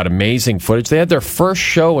band. They've got amazing footage. They had their first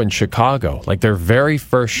show in Chicago, their very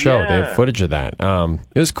first show. Yeah. They have footage of that.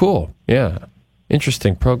 It was cool. Yeah.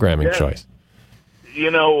 Interesting programming choice. They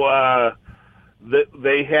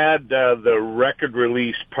had the record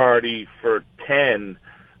release party for 10.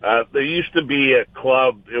 There used to be a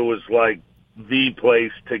club. It was the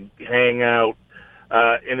place to hang out,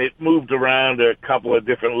 and it moved around to a couple of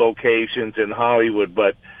different locations in Hollywood,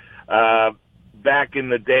 but back in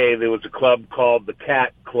the day, there was a club called the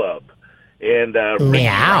Cat Club, and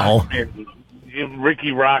Meow. Ricky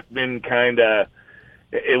Rockman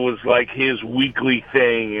it was his weekly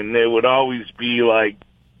thing, and there would always be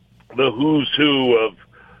the who's who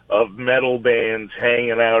of metal bands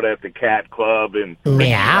hanging out at the Cat Club, and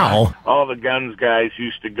Meow. all the Guns guys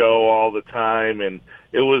used to go all the time, and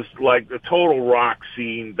it was the total rock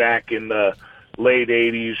scene back in the late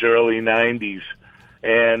 80s, early 90s.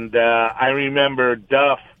 And I remember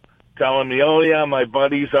Duff telling me, oh, yeah, my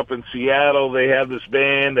buddies up in Seattle, they have this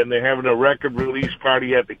band, and they're having a record release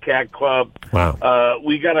party at the Cat Club. Wow.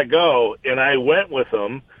 We got to go. And I went with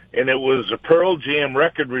them, and it was a Pearl Jam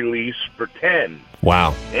record release for 10.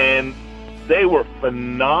 Wow. And they were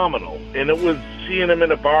phenomenal. And it was seeing them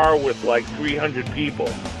in a bar with 300 people.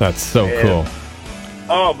 That's so cool.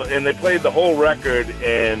 Oh, and they played the whole record,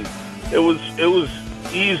 and it was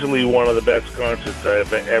easily one of the best concerts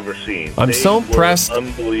I've ever seen. I'm so impressed.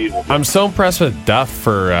 Unbelievable. I'm so impressed with Duff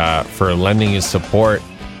for lending his support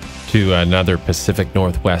to another Pacific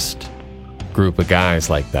Northwest group of guys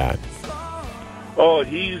like that. Oh,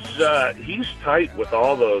 he's tight with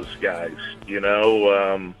all those guys.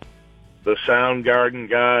 The Soundgarden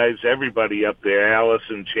guys, everybody up there, Alice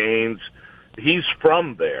in Chains. He's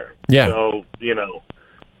from there. Yeah. So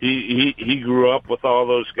He grew up with all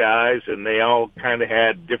those guys, and they all kind of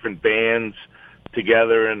had different bands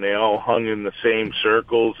together, and they all hung in the same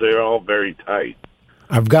circles. They're all very tight.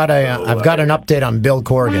 I've got an update on Bill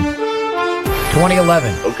Corgan.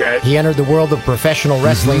 2011. Okay. He entered the world of professional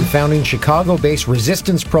wrestling, founding Chicago-based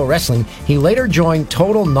Resistance Pro Wrestling. He later joined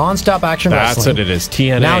Total Nonstop Action That's Wrestling. what it is,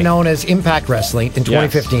 TNA. Now known as Impact Wrestling in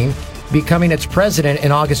 2015. Becoming its president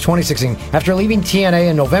in August 2016. After leaving TNA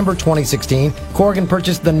in November 2016, Corgan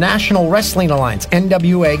purchased the National Wrestling Alliance,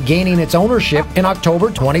 NWA, gaining its ownership in October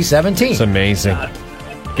 2017. It's amazing.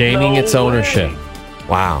 gaining its ownership.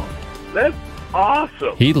 Wow. That's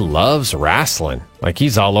awesome. He loves wrestling. Like,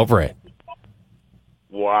 he's all over it.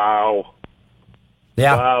 Wow.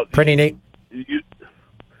 Yeah, Wow. pretty neat.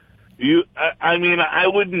 I mean, I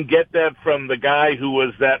wouldn't get that from the guy who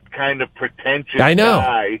was that kind of pretentious I know.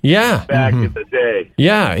 guy Yeah. back in the day.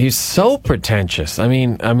 Yeah, he's so pretentious. I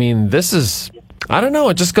mean, this is, I don't know,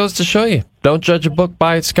 it just goes to show you. Don't judge a book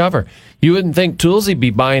by its cover. You wouldn't think Tools'd be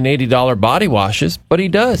buying $80 body washes, but he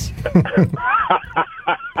does.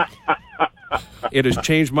 It has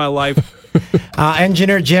changed my life.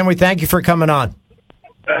 Engineer Jim, we thank you for coming on.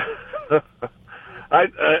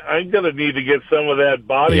 I'm going to need to get some of that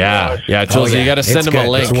body wash. Yeah, Toolsy, you got to send him a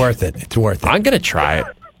link. It's worth it. It's worth it. I'm going to try it.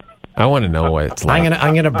 I want to know what it's like.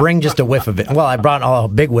 I'm gonna bring just a whiff of it. Well, I brought a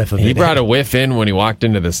big whiff of it. He brought a whiff in when he walked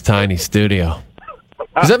into this tiny studio.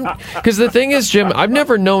 Because the thing is, Jim, I've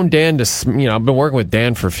never known Dan to, I've been working with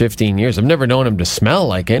Dan for 15 years. I've never known him to smell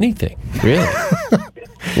like anything, really.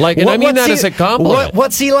 Like, and I mean that as a compliment.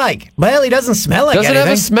 What's he like? Well, he doesn't smell like anything. Doesn't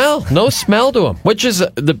have a smell. No smell to him, which is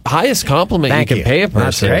the highest compliment you can pay a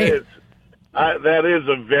person. That's great. That is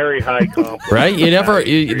a very high compliment.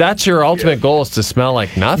 Right? That's your ultimate goal, is to smell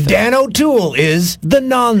like nothing. Dan O'Toole is the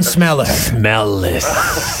non-smeller. Smellless.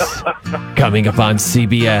 Coming up on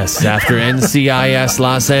CBS after NCIS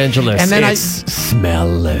Los Angeles. And then it's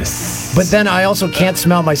smellless. But then I also can't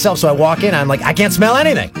smell myself, so I walk in, I'm like, I can't smell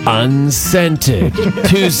anything. Unscented.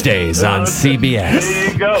 Tuesdays on CBS.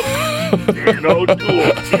 There you go. Dan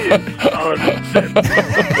O'Toole is unscented.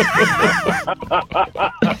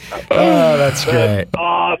 Oh, that's great.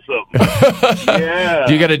 Awesome. Yeah.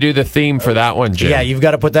 You got to do the theme for that one, Jim. Yeah, you've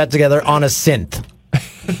got to put that together on a synth.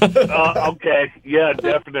 Okay. Yeah,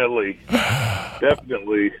 definitely.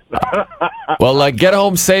 Definitely. Well, get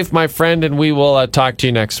home safe, my friend, and we will talk to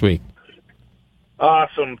you next week.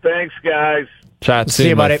 Awesome. Thanks, guys. Chat See soon,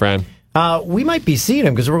 you, my buddy. friend. We might be seeing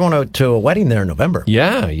him because we're going to a wedding there in November.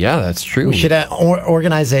 Yeah, that's true. We should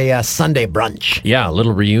organize a Sunday brunch. Yeah, a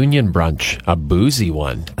little reunion brunch, a boozy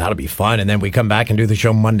one. That'll be fun. And then we come back and do the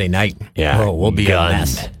show Monday night. Yeah, Oh, we'll be a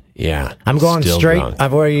mess. Yeah, I'm going still straight. drunk.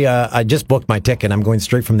 I've already. I just booked my ticket. I'm going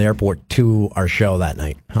straight from the airport to our show that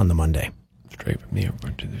night on the Monday. Straight from the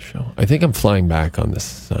airport to the show. I think I'm flying back on the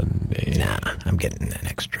Sunday. Nah, I'm getting an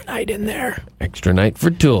extra night in there. Extra night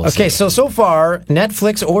for tools. Okay, so far,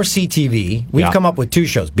 Netflix or CTV, we've come up with two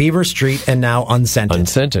shows, Beaver Street and now Unscented.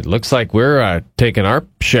 Unscented. Looks like we're taking our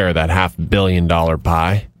share of that $500 million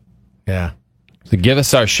pie. Yeah. So give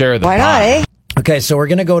us our share of the pie. Why not, eh? Okay, so we're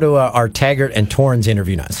going to go to our Taggart and Torrens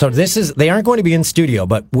interview now. So they aren't going to be in studio,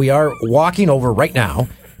 but we are walking over right now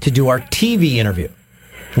to do our TV interview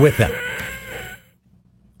with them.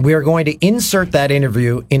 We are going to insert that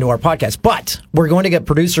interview into our podcast, but we're going to get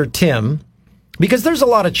producer Tim, because there's a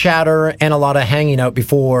lot of chatter and a lot of hanging out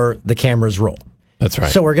before the cameras roll. That's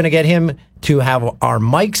right. So we're going to get him to have our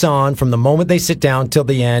mics on from the moment they sit down till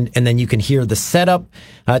the end, and then you can hear the setup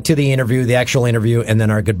to the interview, the actual interview, and then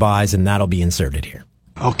our goodbyes, and that'll be inserted here.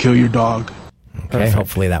 I'll kill your dog. Okay, Perfect.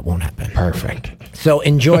 hopefully that won't happen. Perfect. So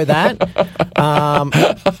enjoy that.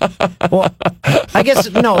 Well, I guess,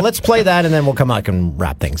 no, let's play that, and then we'll come back and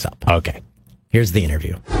wrap things up. Okay. Here's the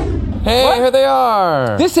interview. Hey, here they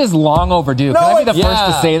are. This is long overdue. Can I be the first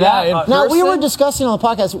to say that? Now, we were discussing on the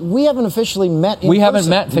podcast, we haven't officially met in We haven't person.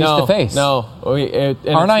 met face to face. No.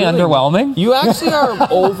 Aren't I underwhelming? You actually are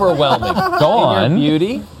overwhelming. Go on. In your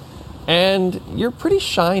beauty. And you're pretty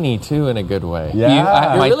shiny, too, in a good way. Yeah.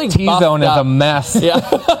 You're My really T-zone is buffed a up. mess.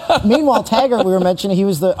 Yeah. Meanwhile, Taggart, we were mentioning, he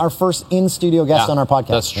was our first in-studio guest on our podcast.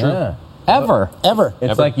 That's true. Yeah. Ever.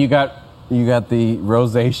 It's like you got the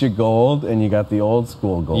rosacea gold and you got the old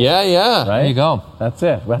school gold. Yeah. Right? There you go. That's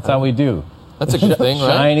it. That's how we do. That's a good thing,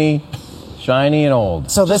 right? Shiny and old.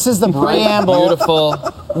 So this is the preamble. Beautiful.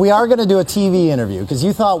 We are going to do a TV interview because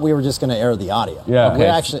you thought we were just going to air the audio. Yeah. We're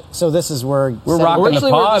actually. So this is where We're rocking the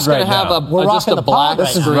Actually, pod we're just going right to have now. We're just rocking a the black pod right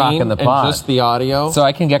This is screen rocking the and pod. just the audio. So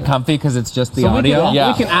I can get comfy because it's just the audio?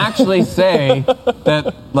 Yeah. We can actually say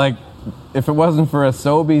that, like, if it wasn't for a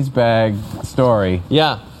Sobeys bag story,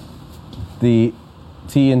 Yeah. the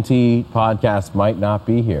TNT podcast might not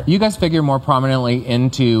be here. You guys figure more prominently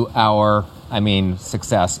into our,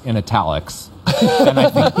 success in italics. And I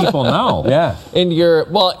think people know. Yeah. And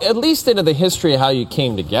at least into the history of how you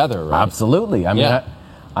came together, right? Absolutely. I mean, Yeah.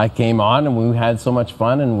 I came on and we had so much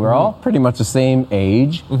fun and we're all pretty much the same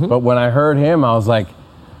age. But when I heard him, I was like,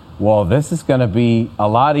 well, this is going to be a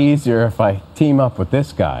lot easier if I team up with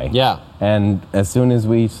this guy. Yeah. And as soon as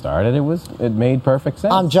we started, it made perfect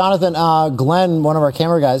sense. Jonathan, Glenn, one of our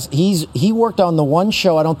camera guys, he worked on the one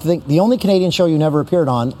show, the only Canadian show you never appeared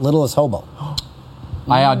on, Littlest Hobo.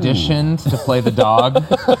 I auditioned to play the dog.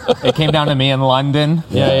 It came down to me in London.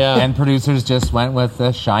 Yeah. And producers just went with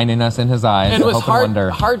the shininess in his eyes. And it was hope and wonder.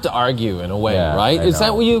 hard to argue in a way, Yeah, right? I Is that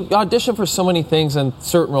know. what you audition for so many things and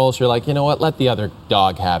certain roles? You're like, you know what? Let the other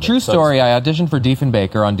dog have it. True So story. I auditioned for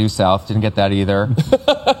Diefenbaker on Due South. Didn't get that either.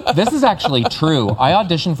 This is actually true. I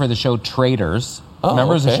auditioned for the show Traitors.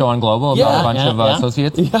 Remember, it was a show on Global about a bunch of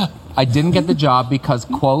associates? Yeah. I didn't get the job because,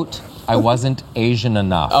 quote, I wasn't Asian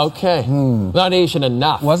enough. Okay. Not Asian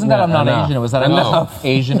enough. Wasn't that I'm not Asian, it was that I'm not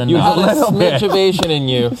Asian You enough. had a smidge of Asian in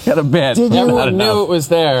you. Got a bit. Did you knew it was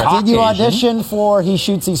there. Did you Caucasian? audition for He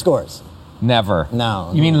Shoots, He Scores? Never. No.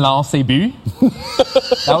 You mean Lancez but?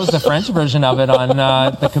 That was the French version of it on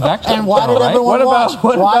the Quebec And why channel, did right? everyone watch?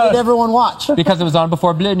 Why did everyone watch? Because it was on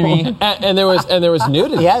before Bleu Nuit. And there was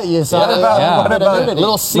nudity. Yeah, you saw What it. about- What about nudity?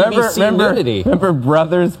 Little CBC nudity. Remember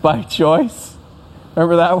Brothers by Choice?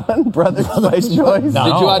 Remember that one? Brothers by Choice? Did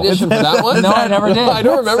you audition for that one? No, I never did. I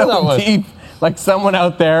don't remember that one. Deep. Like someone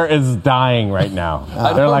out there is dying right now.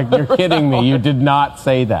 They're like, you're kidding me. You did not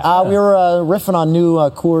say that. We were riffing on new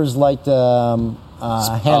Coors Light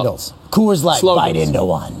handles. Coors Light, Slogans. bite into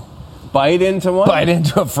one. Bite into one? Bite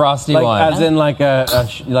into a frosty like, one. as in like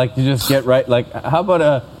like you just get right, like how about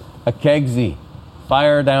a kegsy?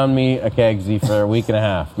 Fire down me a kegsy for a week and a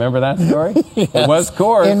half. Remember that story? It was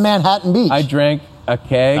Coors. In Manhattan Beach. I drank a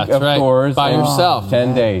keg That's of right. Coors By in yourself.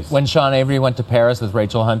 10 days. When Sean Avery went to Paris with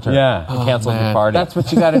Rachel Hunter. Yeah. And canceled the man. party. That's what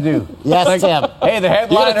you got to do. Yes, Tim. Hey, the You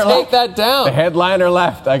headliner gotta take that down. The headliner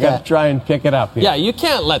left. I got to Yeah. try and pick it up here. Yeah, you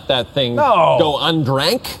can't let that thing No. go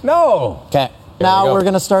undrank. No. Okay. we Now go. we're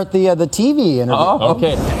going to start the TV interview.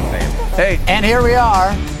 Okay. Hey. And here we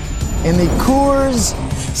are in the Coors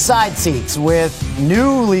side seats with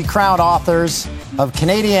newly crowned authors of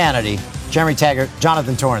Canadianity, Jeremy Taggart,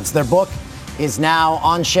 Jonathan Torrens. Their book is now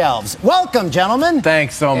on shelves. Welcome, gentlemen.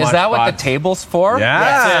 Thanks so much. Is that what bud. the table's for?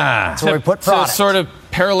 Yeah. That's where we put So product. sort of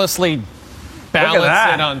perilously balance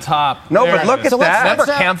that. it on top. No, There but it look is. at So let's- that. Remember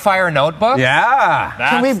That's Campfire Notebook? Yeah.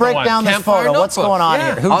 Can we That's the break one. down this Campfire photo? What's notebook. going on Yeah.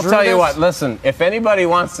 here? Who I'll drew tell you this? what, listen, if anybody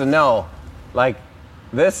wants to know, like,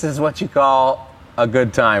 this is what you call a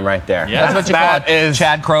good time right there. Yeah. That's what you call it.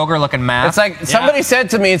 Chad Kroger looking mad. It's like somebody said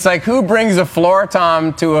to me, it's like, who brings a floor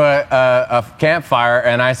tom to a campfire?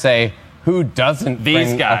 And I say, who doesn't These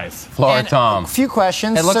bring guys. a floor And tom? a few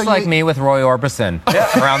questions. It looks So like you, me with Roy Orbison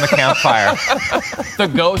around the campfire. The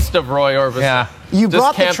ghost of Roy Orbison. Yeah. You Just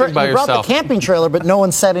brought, camping by you brought the yourself. camping trailer, but no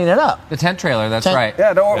one's setting it up. The tent trailer, that's Tent- right.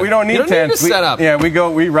 Yeah, we don't need You don't need tents. to set up. Yeah,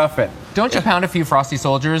 we rough it. Don't you pound a few Frosty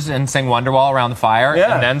Soldiers and sing Wonderwall around the fire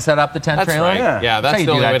Yeah. and then set up the tent That's trailer? right. Yeah. Yeah, That's how that's you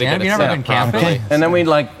the do only that, way to Dan. get it You've never set been up camping? properly. And then we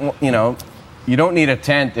you don't need a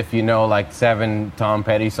tent if you know like 7 Tom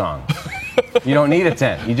Petty songs. You don't need a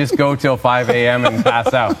tent. You just go till 5 a.m. and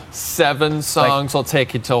pass out. 7 songs will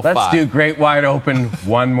take you till Let's 5. do Great Wide Open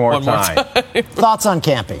one more One more time. Thoughts on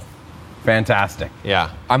camping? Fantastic.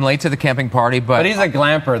 Yeah. I'm late to the camping party, But he's a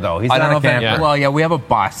glamper, though. He's I don't know not if a camper. Yeah. Well, yeah, we have a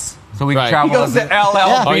bus, so we Right. can He travel goes to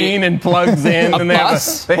LL Oh, Bean you- and plugs in. A and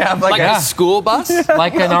bus? They have like, a school bus?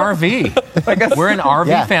 like an RV. We're an RV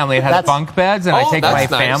Yeah. family. It has That's- bunk beds, and I Oh, take my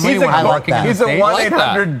that's nice. family He's a, when I'm like working that. in he's the a States.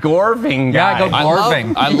 1-800 Gorving Yeah, I guy. go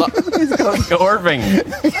Gorving. I love. He's going Gorving.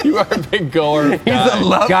 You are a big goer. He's a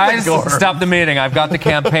love Guys, the Gorv. stop the meeting. I've got the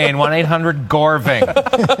campaign. 1-800-GORVING.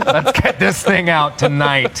 Let's get this thing out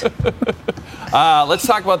tonight. Let's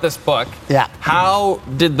talk about this book. Yeah. How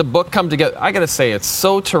did the book come together? I got to say, it's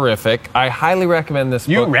so terrific. I highly recommend this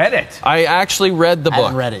book. You read it? I actually read the I book.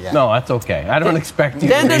 haven't read it yet. No, that's okay. I don't expect you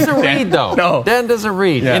Dan to doesn't read, though. No. Dan doesn't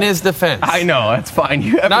read, Yeah. in his defense. I know, that's fine.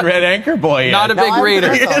 You haven't Not- read Anchor Boy yet. Not a No, big I haven't reader.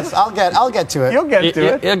 read those. I'll get to it. You'll get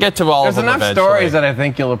to it. You'll get to all There's of them enough eventually. stories that I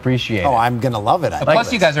think you'll appreciate. Oh, I'm gonna love it.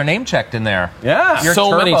 Plus, you guys are name checked in there. Yeah. You're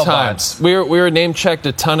so many turbo times. buds. We were name checked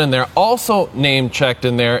a ton in there. Also name checked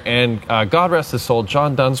in there, and God rest his soul,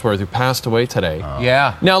 John Dunsworth, who passed away today.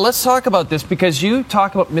 Yeah. Now let's talk about this because you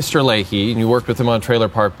talk about Mr. Leahy, and you worked with him on Trailer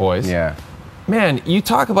Park Boys. Yeah. Man, you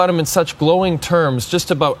talk about him in such glowing terms,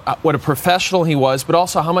 just about what a professional he was, but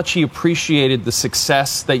also how much he appreciated the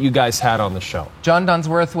success that you guys had on the show. John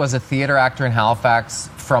Dunsworth was a theater actor in Halifax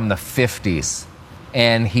from the 50s.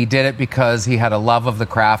 And he did it because he had a love of the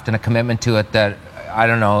craft and a commitment to it that I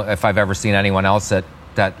don't know if I've ever seen anyone else that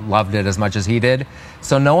loved it as much as he did.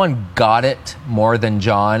 So no one got it more than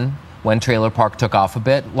John when Trailer Park took off a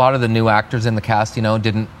bit. A lot of the new actors in the cast,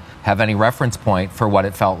 didn't have any reference point for what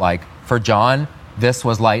it felt like. For John, this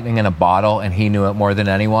was lightning in a bottle, and he knew it more than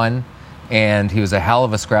anyone. and he was a hell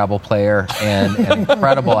of a Scrabble player and an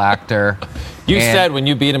incredible actor. You And said when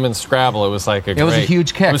you beat him in Scrabble, it was like it was a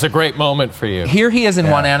huge kick. It was a great moment for you. Here he is in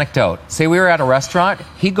one anecdote. Say we were at a restaurant,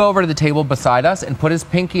 he'd go over to the table beside us and put his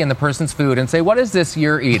pinky in the person's food and say, "What is this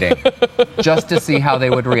you're eating?" just to see how they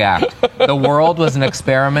would react. The world was an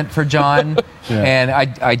experiment for John, and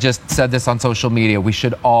I just said this on social media. We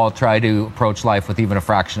should all try to approach life with even a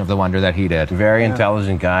fraction of the wonder that he did. Very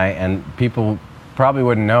intelligent guy, and people probably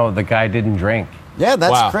wouldn't know the guy didn't drink. Yeah,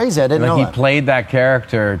 that's crazy. I didn't know He that. played that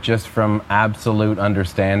character just from absolute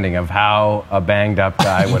understanding of how a banged up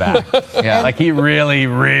guy would act. Like he really,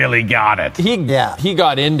 really got it. He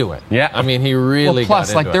got into it. Yeah. I mean, he really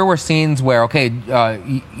Plus, got into it. there were scenes where,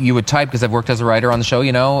 you would type, because I've worked as a writer on the show,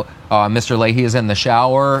 Mr. Leahy is in the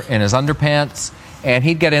shower in his underpants, and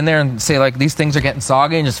he'd get in there and say, like, these things are getting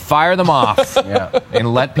soggy, and just fire them off.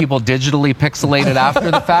 And let people digitally pixelate it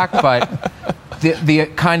after the fact. But the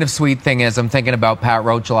kind of sweet thing is, I'm thinking about Pat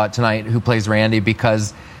Roach a lot tonight, who plays Randy,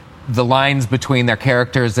 because the lines between their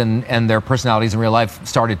characters and their personalities in real life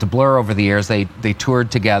started to blur over the years. They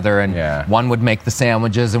toured together, and one would make the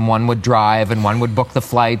sandwiches, and one would drive, and one would book the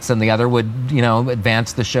flights, and the other would,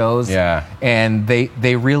 advance the shows. And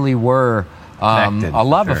they really were a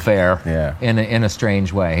love affair in a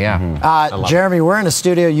strange way. Jeremy, we're in a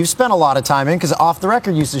studio you've spent a lot of time in, because Off the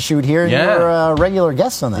Record used to shoot here, and you're a regular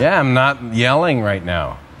guest on that. Yeah, I'm not yelling right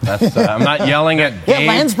now. That's, I'm not yelling at Gabe.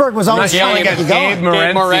 Landsberg was always yelling at Gabe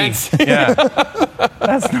Morency. Yeah.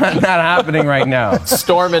 That's not happening right now.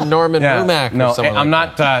 Storm and Norman Rumack. No, I'm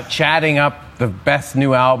not chatting up the best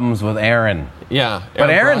new albums with Aaron. Yeah, but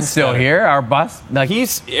Aaron's still here. Our boss,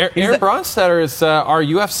 Aaron Bronstetter is our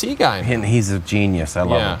UFC guy. And he's a genius. I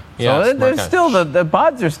love him. Yeah, so there's still the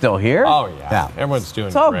buds are still here. Oh yeah. Everyone's doing.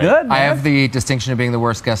 It's all great. good. Man. I have the distinction of being the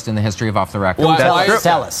worst guest in the history of Off the Record.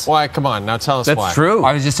 Tell us. Why? Come on, now tell us why. That's true.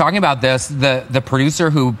 I was just talking about this. The producer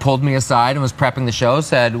who pulled me aside and was prepping the show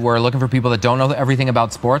said, "We're looking for people that don't know everything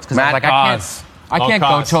about sports." Because I was like, I can't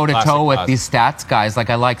go toe-to-toe with these stats guys. Like,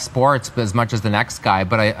 I like sports as much as the next guy,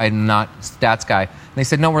 but I'm not stats guy. And they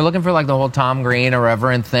said, no, we're looking for, like, the whole Tom Green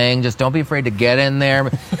irreverent thing. Just don't be afraid to get in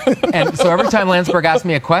there. And so every time Landsberg asked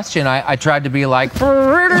me a question, I tried to be like...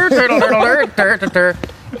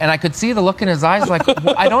 And I could see the look in his eyes like,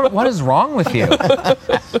 what is wrong with you?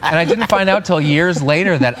 And I didn't find out till years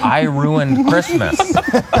later that I ruined Christmas.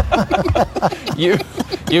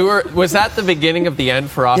 Was that the beginning of the end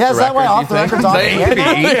for Off the Record? Is that why Off the Record's off the air?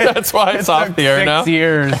 Maybe. That's why it's off the air now. 6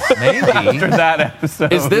 years maybe after that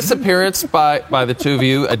episode. Is this appearance by the two of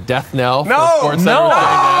you a death knell for Sports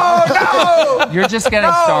No! You're just getting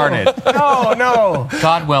started. No.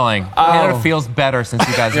 God willing. Canada feels better since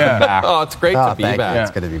you guys have been back. Oh, it's great to be back. Yeah.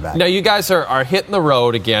 It's good to be back. Now, you guys are hitting the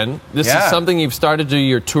road again. This is something you've started to do.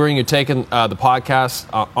 You're touring. You're taking the podcast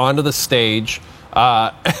onto the stage.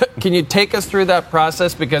 Can you take us through that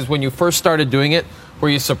process? Because when you first started doing it, were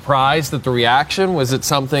you surprised at the reaction? Was it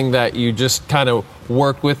something that you just kind of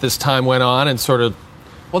worked with as time went on and sort of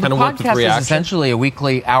the podcast is essentially a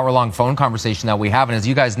weekly hour-long phone conversation that we have. And as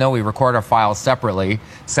you guys know, we record our files separately,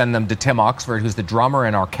 send them to Tim Oxford, who's the drummer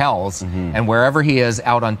in our Kells. And wherever he is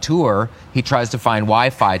out on tour, he tries to find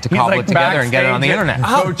Wi-Fi to cobble it together and get it on the internet.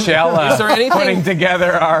 Coachella, is there anything putting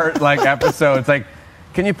together our episodes. Like,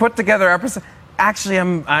 can you put together episodes? Actually,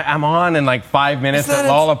 I'm on in 5 minutes at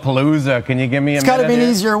Lollapalooza. Can you give me a minute? It's got to be an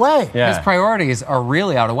easier way. His priorities are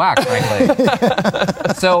really out of whack, frankly.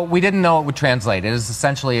 So we didn't know it would translate. It was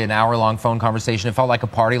essentially an hour-long phone conversation. It felt like a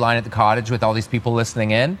party line at the cottage with all these people listening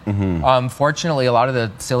in. Fortunately, a lot of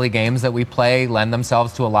the silly games that we play lend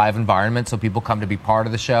themselves to a live environment, so people come to be part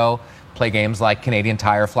of the show. Play games like Canadian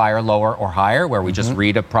Tire Flyer, lower or higher, where we just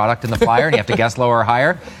read a product in the flyer and you have to guess lower or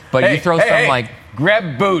higher. But you throw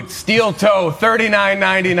Greb boots, steel toe,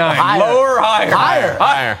 $39.99. Lower or higher?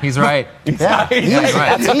 Higher. He's right. Yeah, He's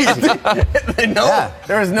right. That's easy.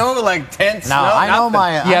 There was no tense. No, I know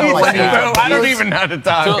my. I don't even know how to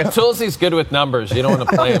talk. Tulsi's good with numbers. You don't want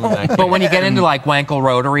to play him in that game. But when you get into Wankel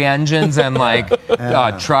rotary engines and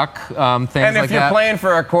truck things like that. And if you're playing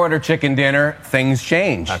for a quarter chicken dinner, things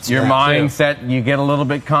change. Your mindset, you get a little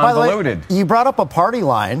bit convoluted. By the way, you brought up a party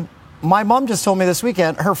line. My mom just told me this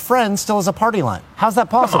weekend her friend still has a party line. How's that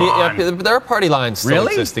possible? There are party lines still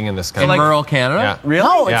existing in this country. In rural Canada? Yeah. Really?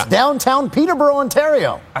 No, it's downtown Peterborough,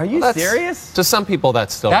 Ontario. Are you serious? To some people,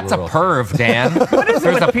 that's still That's rural. a perv, Dan. What is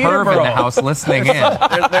There's it a with perv in Peterborough? the house listening in.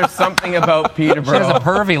 There's something about Peterborough. There's a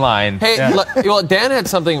pervy line. Hey, well, Dan had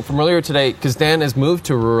something from earlier today because Dan has moved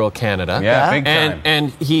to rural Canada. Yeah, big time. And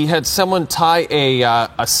he had someone tie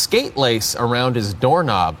a skate lace around his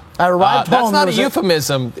doorknob. I arrived home. That's not a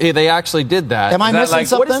euphemism. They actually did that. Am I missing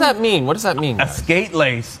something? What does that mean? What does that mean? A skate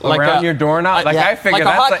lace Like around a- your doorknob. Like yeah. I figured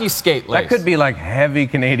Like a that's hockey skate lace. That could be like heavy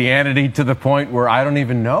Canadianity to the point where I don't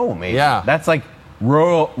even know. Maybe. Yeah. That's like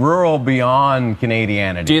rural beyond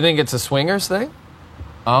Canadianity. Do you think it's a swingers thing?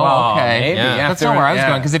 Oh, Well, okay. maybe, yeah. That's not where I was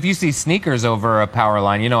going, because if you see sneakers over a power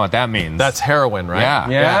line, you know what that means. That's heroin, right? Yeah.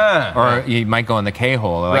 Yeah. Or you might go in the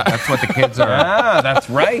K-hole. Like, that's what the kids are. Yeah, that's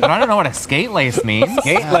right. But I don't know what a skate lace means.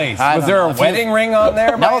 Skate lace. I Was don't there know. a wedding ring on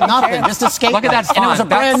there? No, by any nothing. chance? Just a skate Look at that lace. And it was a font.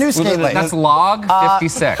 brand new skate lace. That's log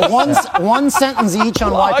 56. One sentence each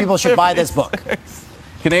on why people should buy this book.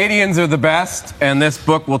 Canadians are the best, and this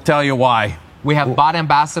book will tell you why. We have bot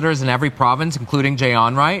ambassadors in every province, including Jay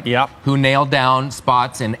Onright, Yep. who nailed down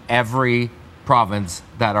spots in every province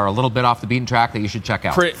that are a little bit off the beaten track that you should check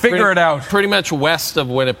out. Figure it out. Pretty much west of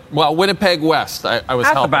Winnipeg. Well, Winnipeg West. I was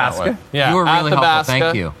helping out Athabasca. with. Yeah, You were really helpful. Athabasca.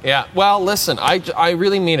 Thank you. Yeah. Well, listen, I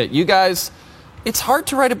really mean it. You guys, it's hard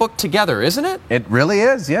to write a book together, isn't it? It really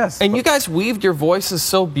is, yes. And you guys weaved your voices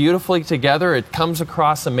so beautifully together. It comes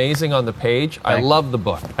across amazing on the page. I love the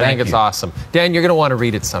book. I think it's awesome. Dan, you're going to want to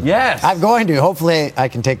read it sometime. Yes. I'm going to. Hopefully, I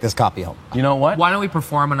can take this copy home. You know what? Why don't we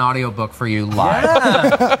perform an audiobook for you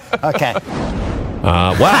live? Okay.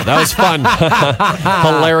 Wow, that was fun.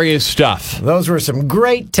 Hilarious stuff. Those were some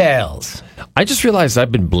great tales. I just realized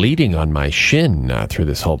I've been bleeding on my shin through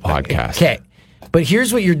this whole podcast. Okay. But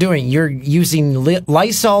here's what you're doing. You're using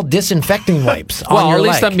Lysol disinfecting wipes on Well, your at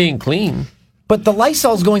least leg. I'm being clean. But the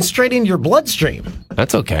Lysol's going straight into your bloodstream.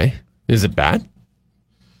 That's okay. Is it bad?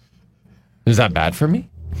 Is that bad for me?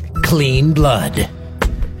 Clean blood.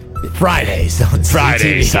 Fridays on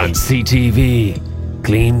CTV.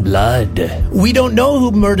 Clean blood. We don't know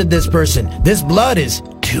who murdered this person. This blood is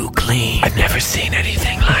too clean. I've never seen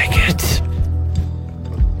anything like it.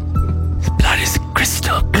 The blood is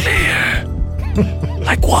crystal clear.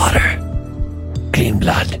 Like water. Clean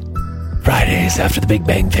blood. Fridays after the Big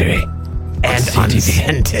Bang Theory. And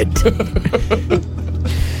unscented.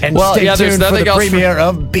 And Well, stay yeah, there's tuned for nothing the else premiere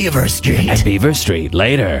of Beaver Street. And Beaver Street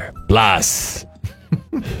later. Plus.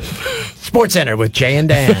 Sports Center with Jay and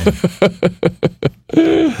Dan.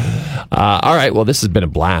 All right. Well, this has been a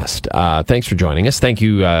blast. Thanks for joining us. Thank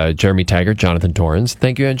you, Jeremy Taggart, Jonathan Torrens.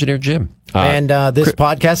 Thank you, Engineer Jim. And this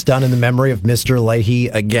podcast done in the memory of Mr. Leahy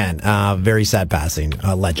again. Very sad passing.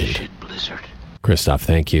 A legend. Christoph,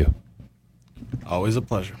 thank you. Always a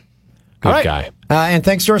pleasure. Good All right. guy. And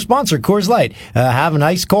thanks to our sponsor, Coors Light. Have a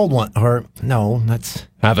nice cold one. Or, no, that's...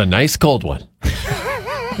 Have a nice cold one.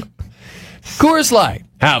 Coors Light.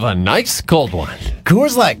 Have a nice cold one.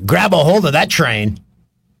 Coors Light. Grab a hold of that train.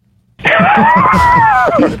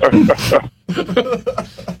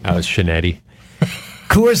 That was Shanetti.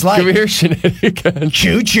 Coors Light. Can we hear Shanetti again?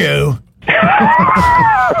 Choo choo.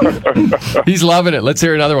 He's loving it. Let's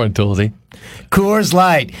hear another one, Toolsy. Coors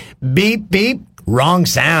Light. Beep, beep. Wrong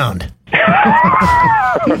sound.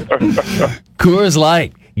 Coors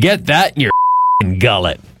Light. Get that in your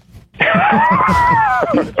gullet.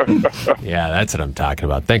 Yeah, that's what I'm talking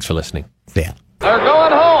about. Thanks for listening. Yeah. They're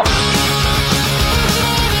going home.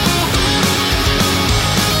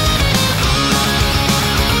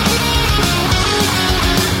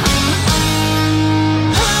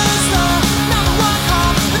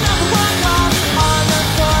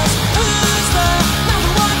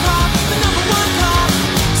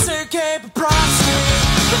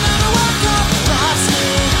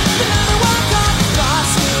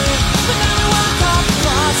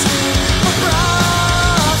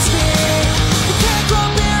 Can't grow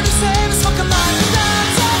big.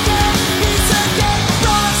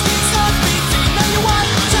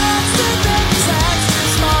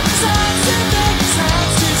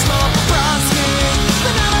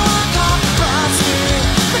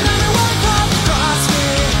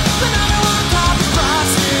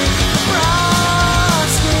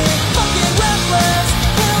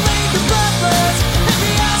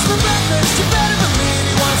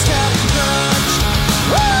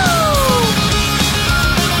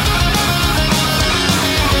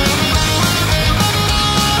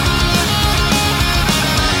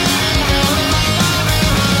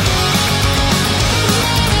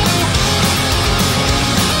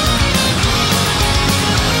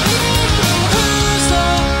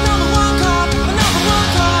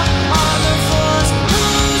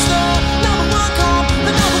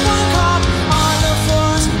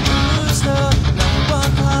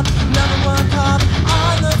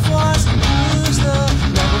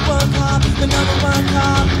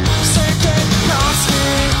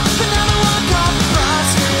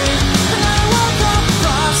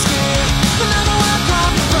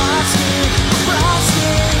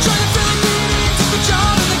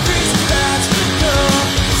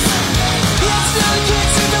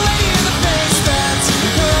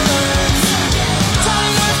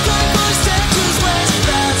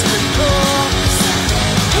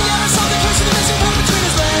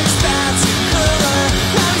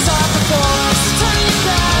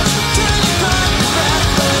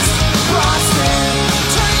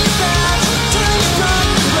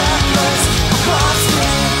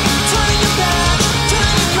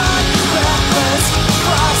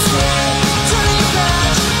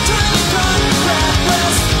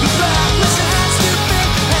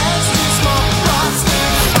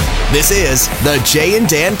 This is the Jay and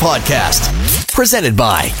Dan Podcast, presented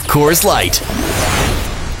by Coors Light.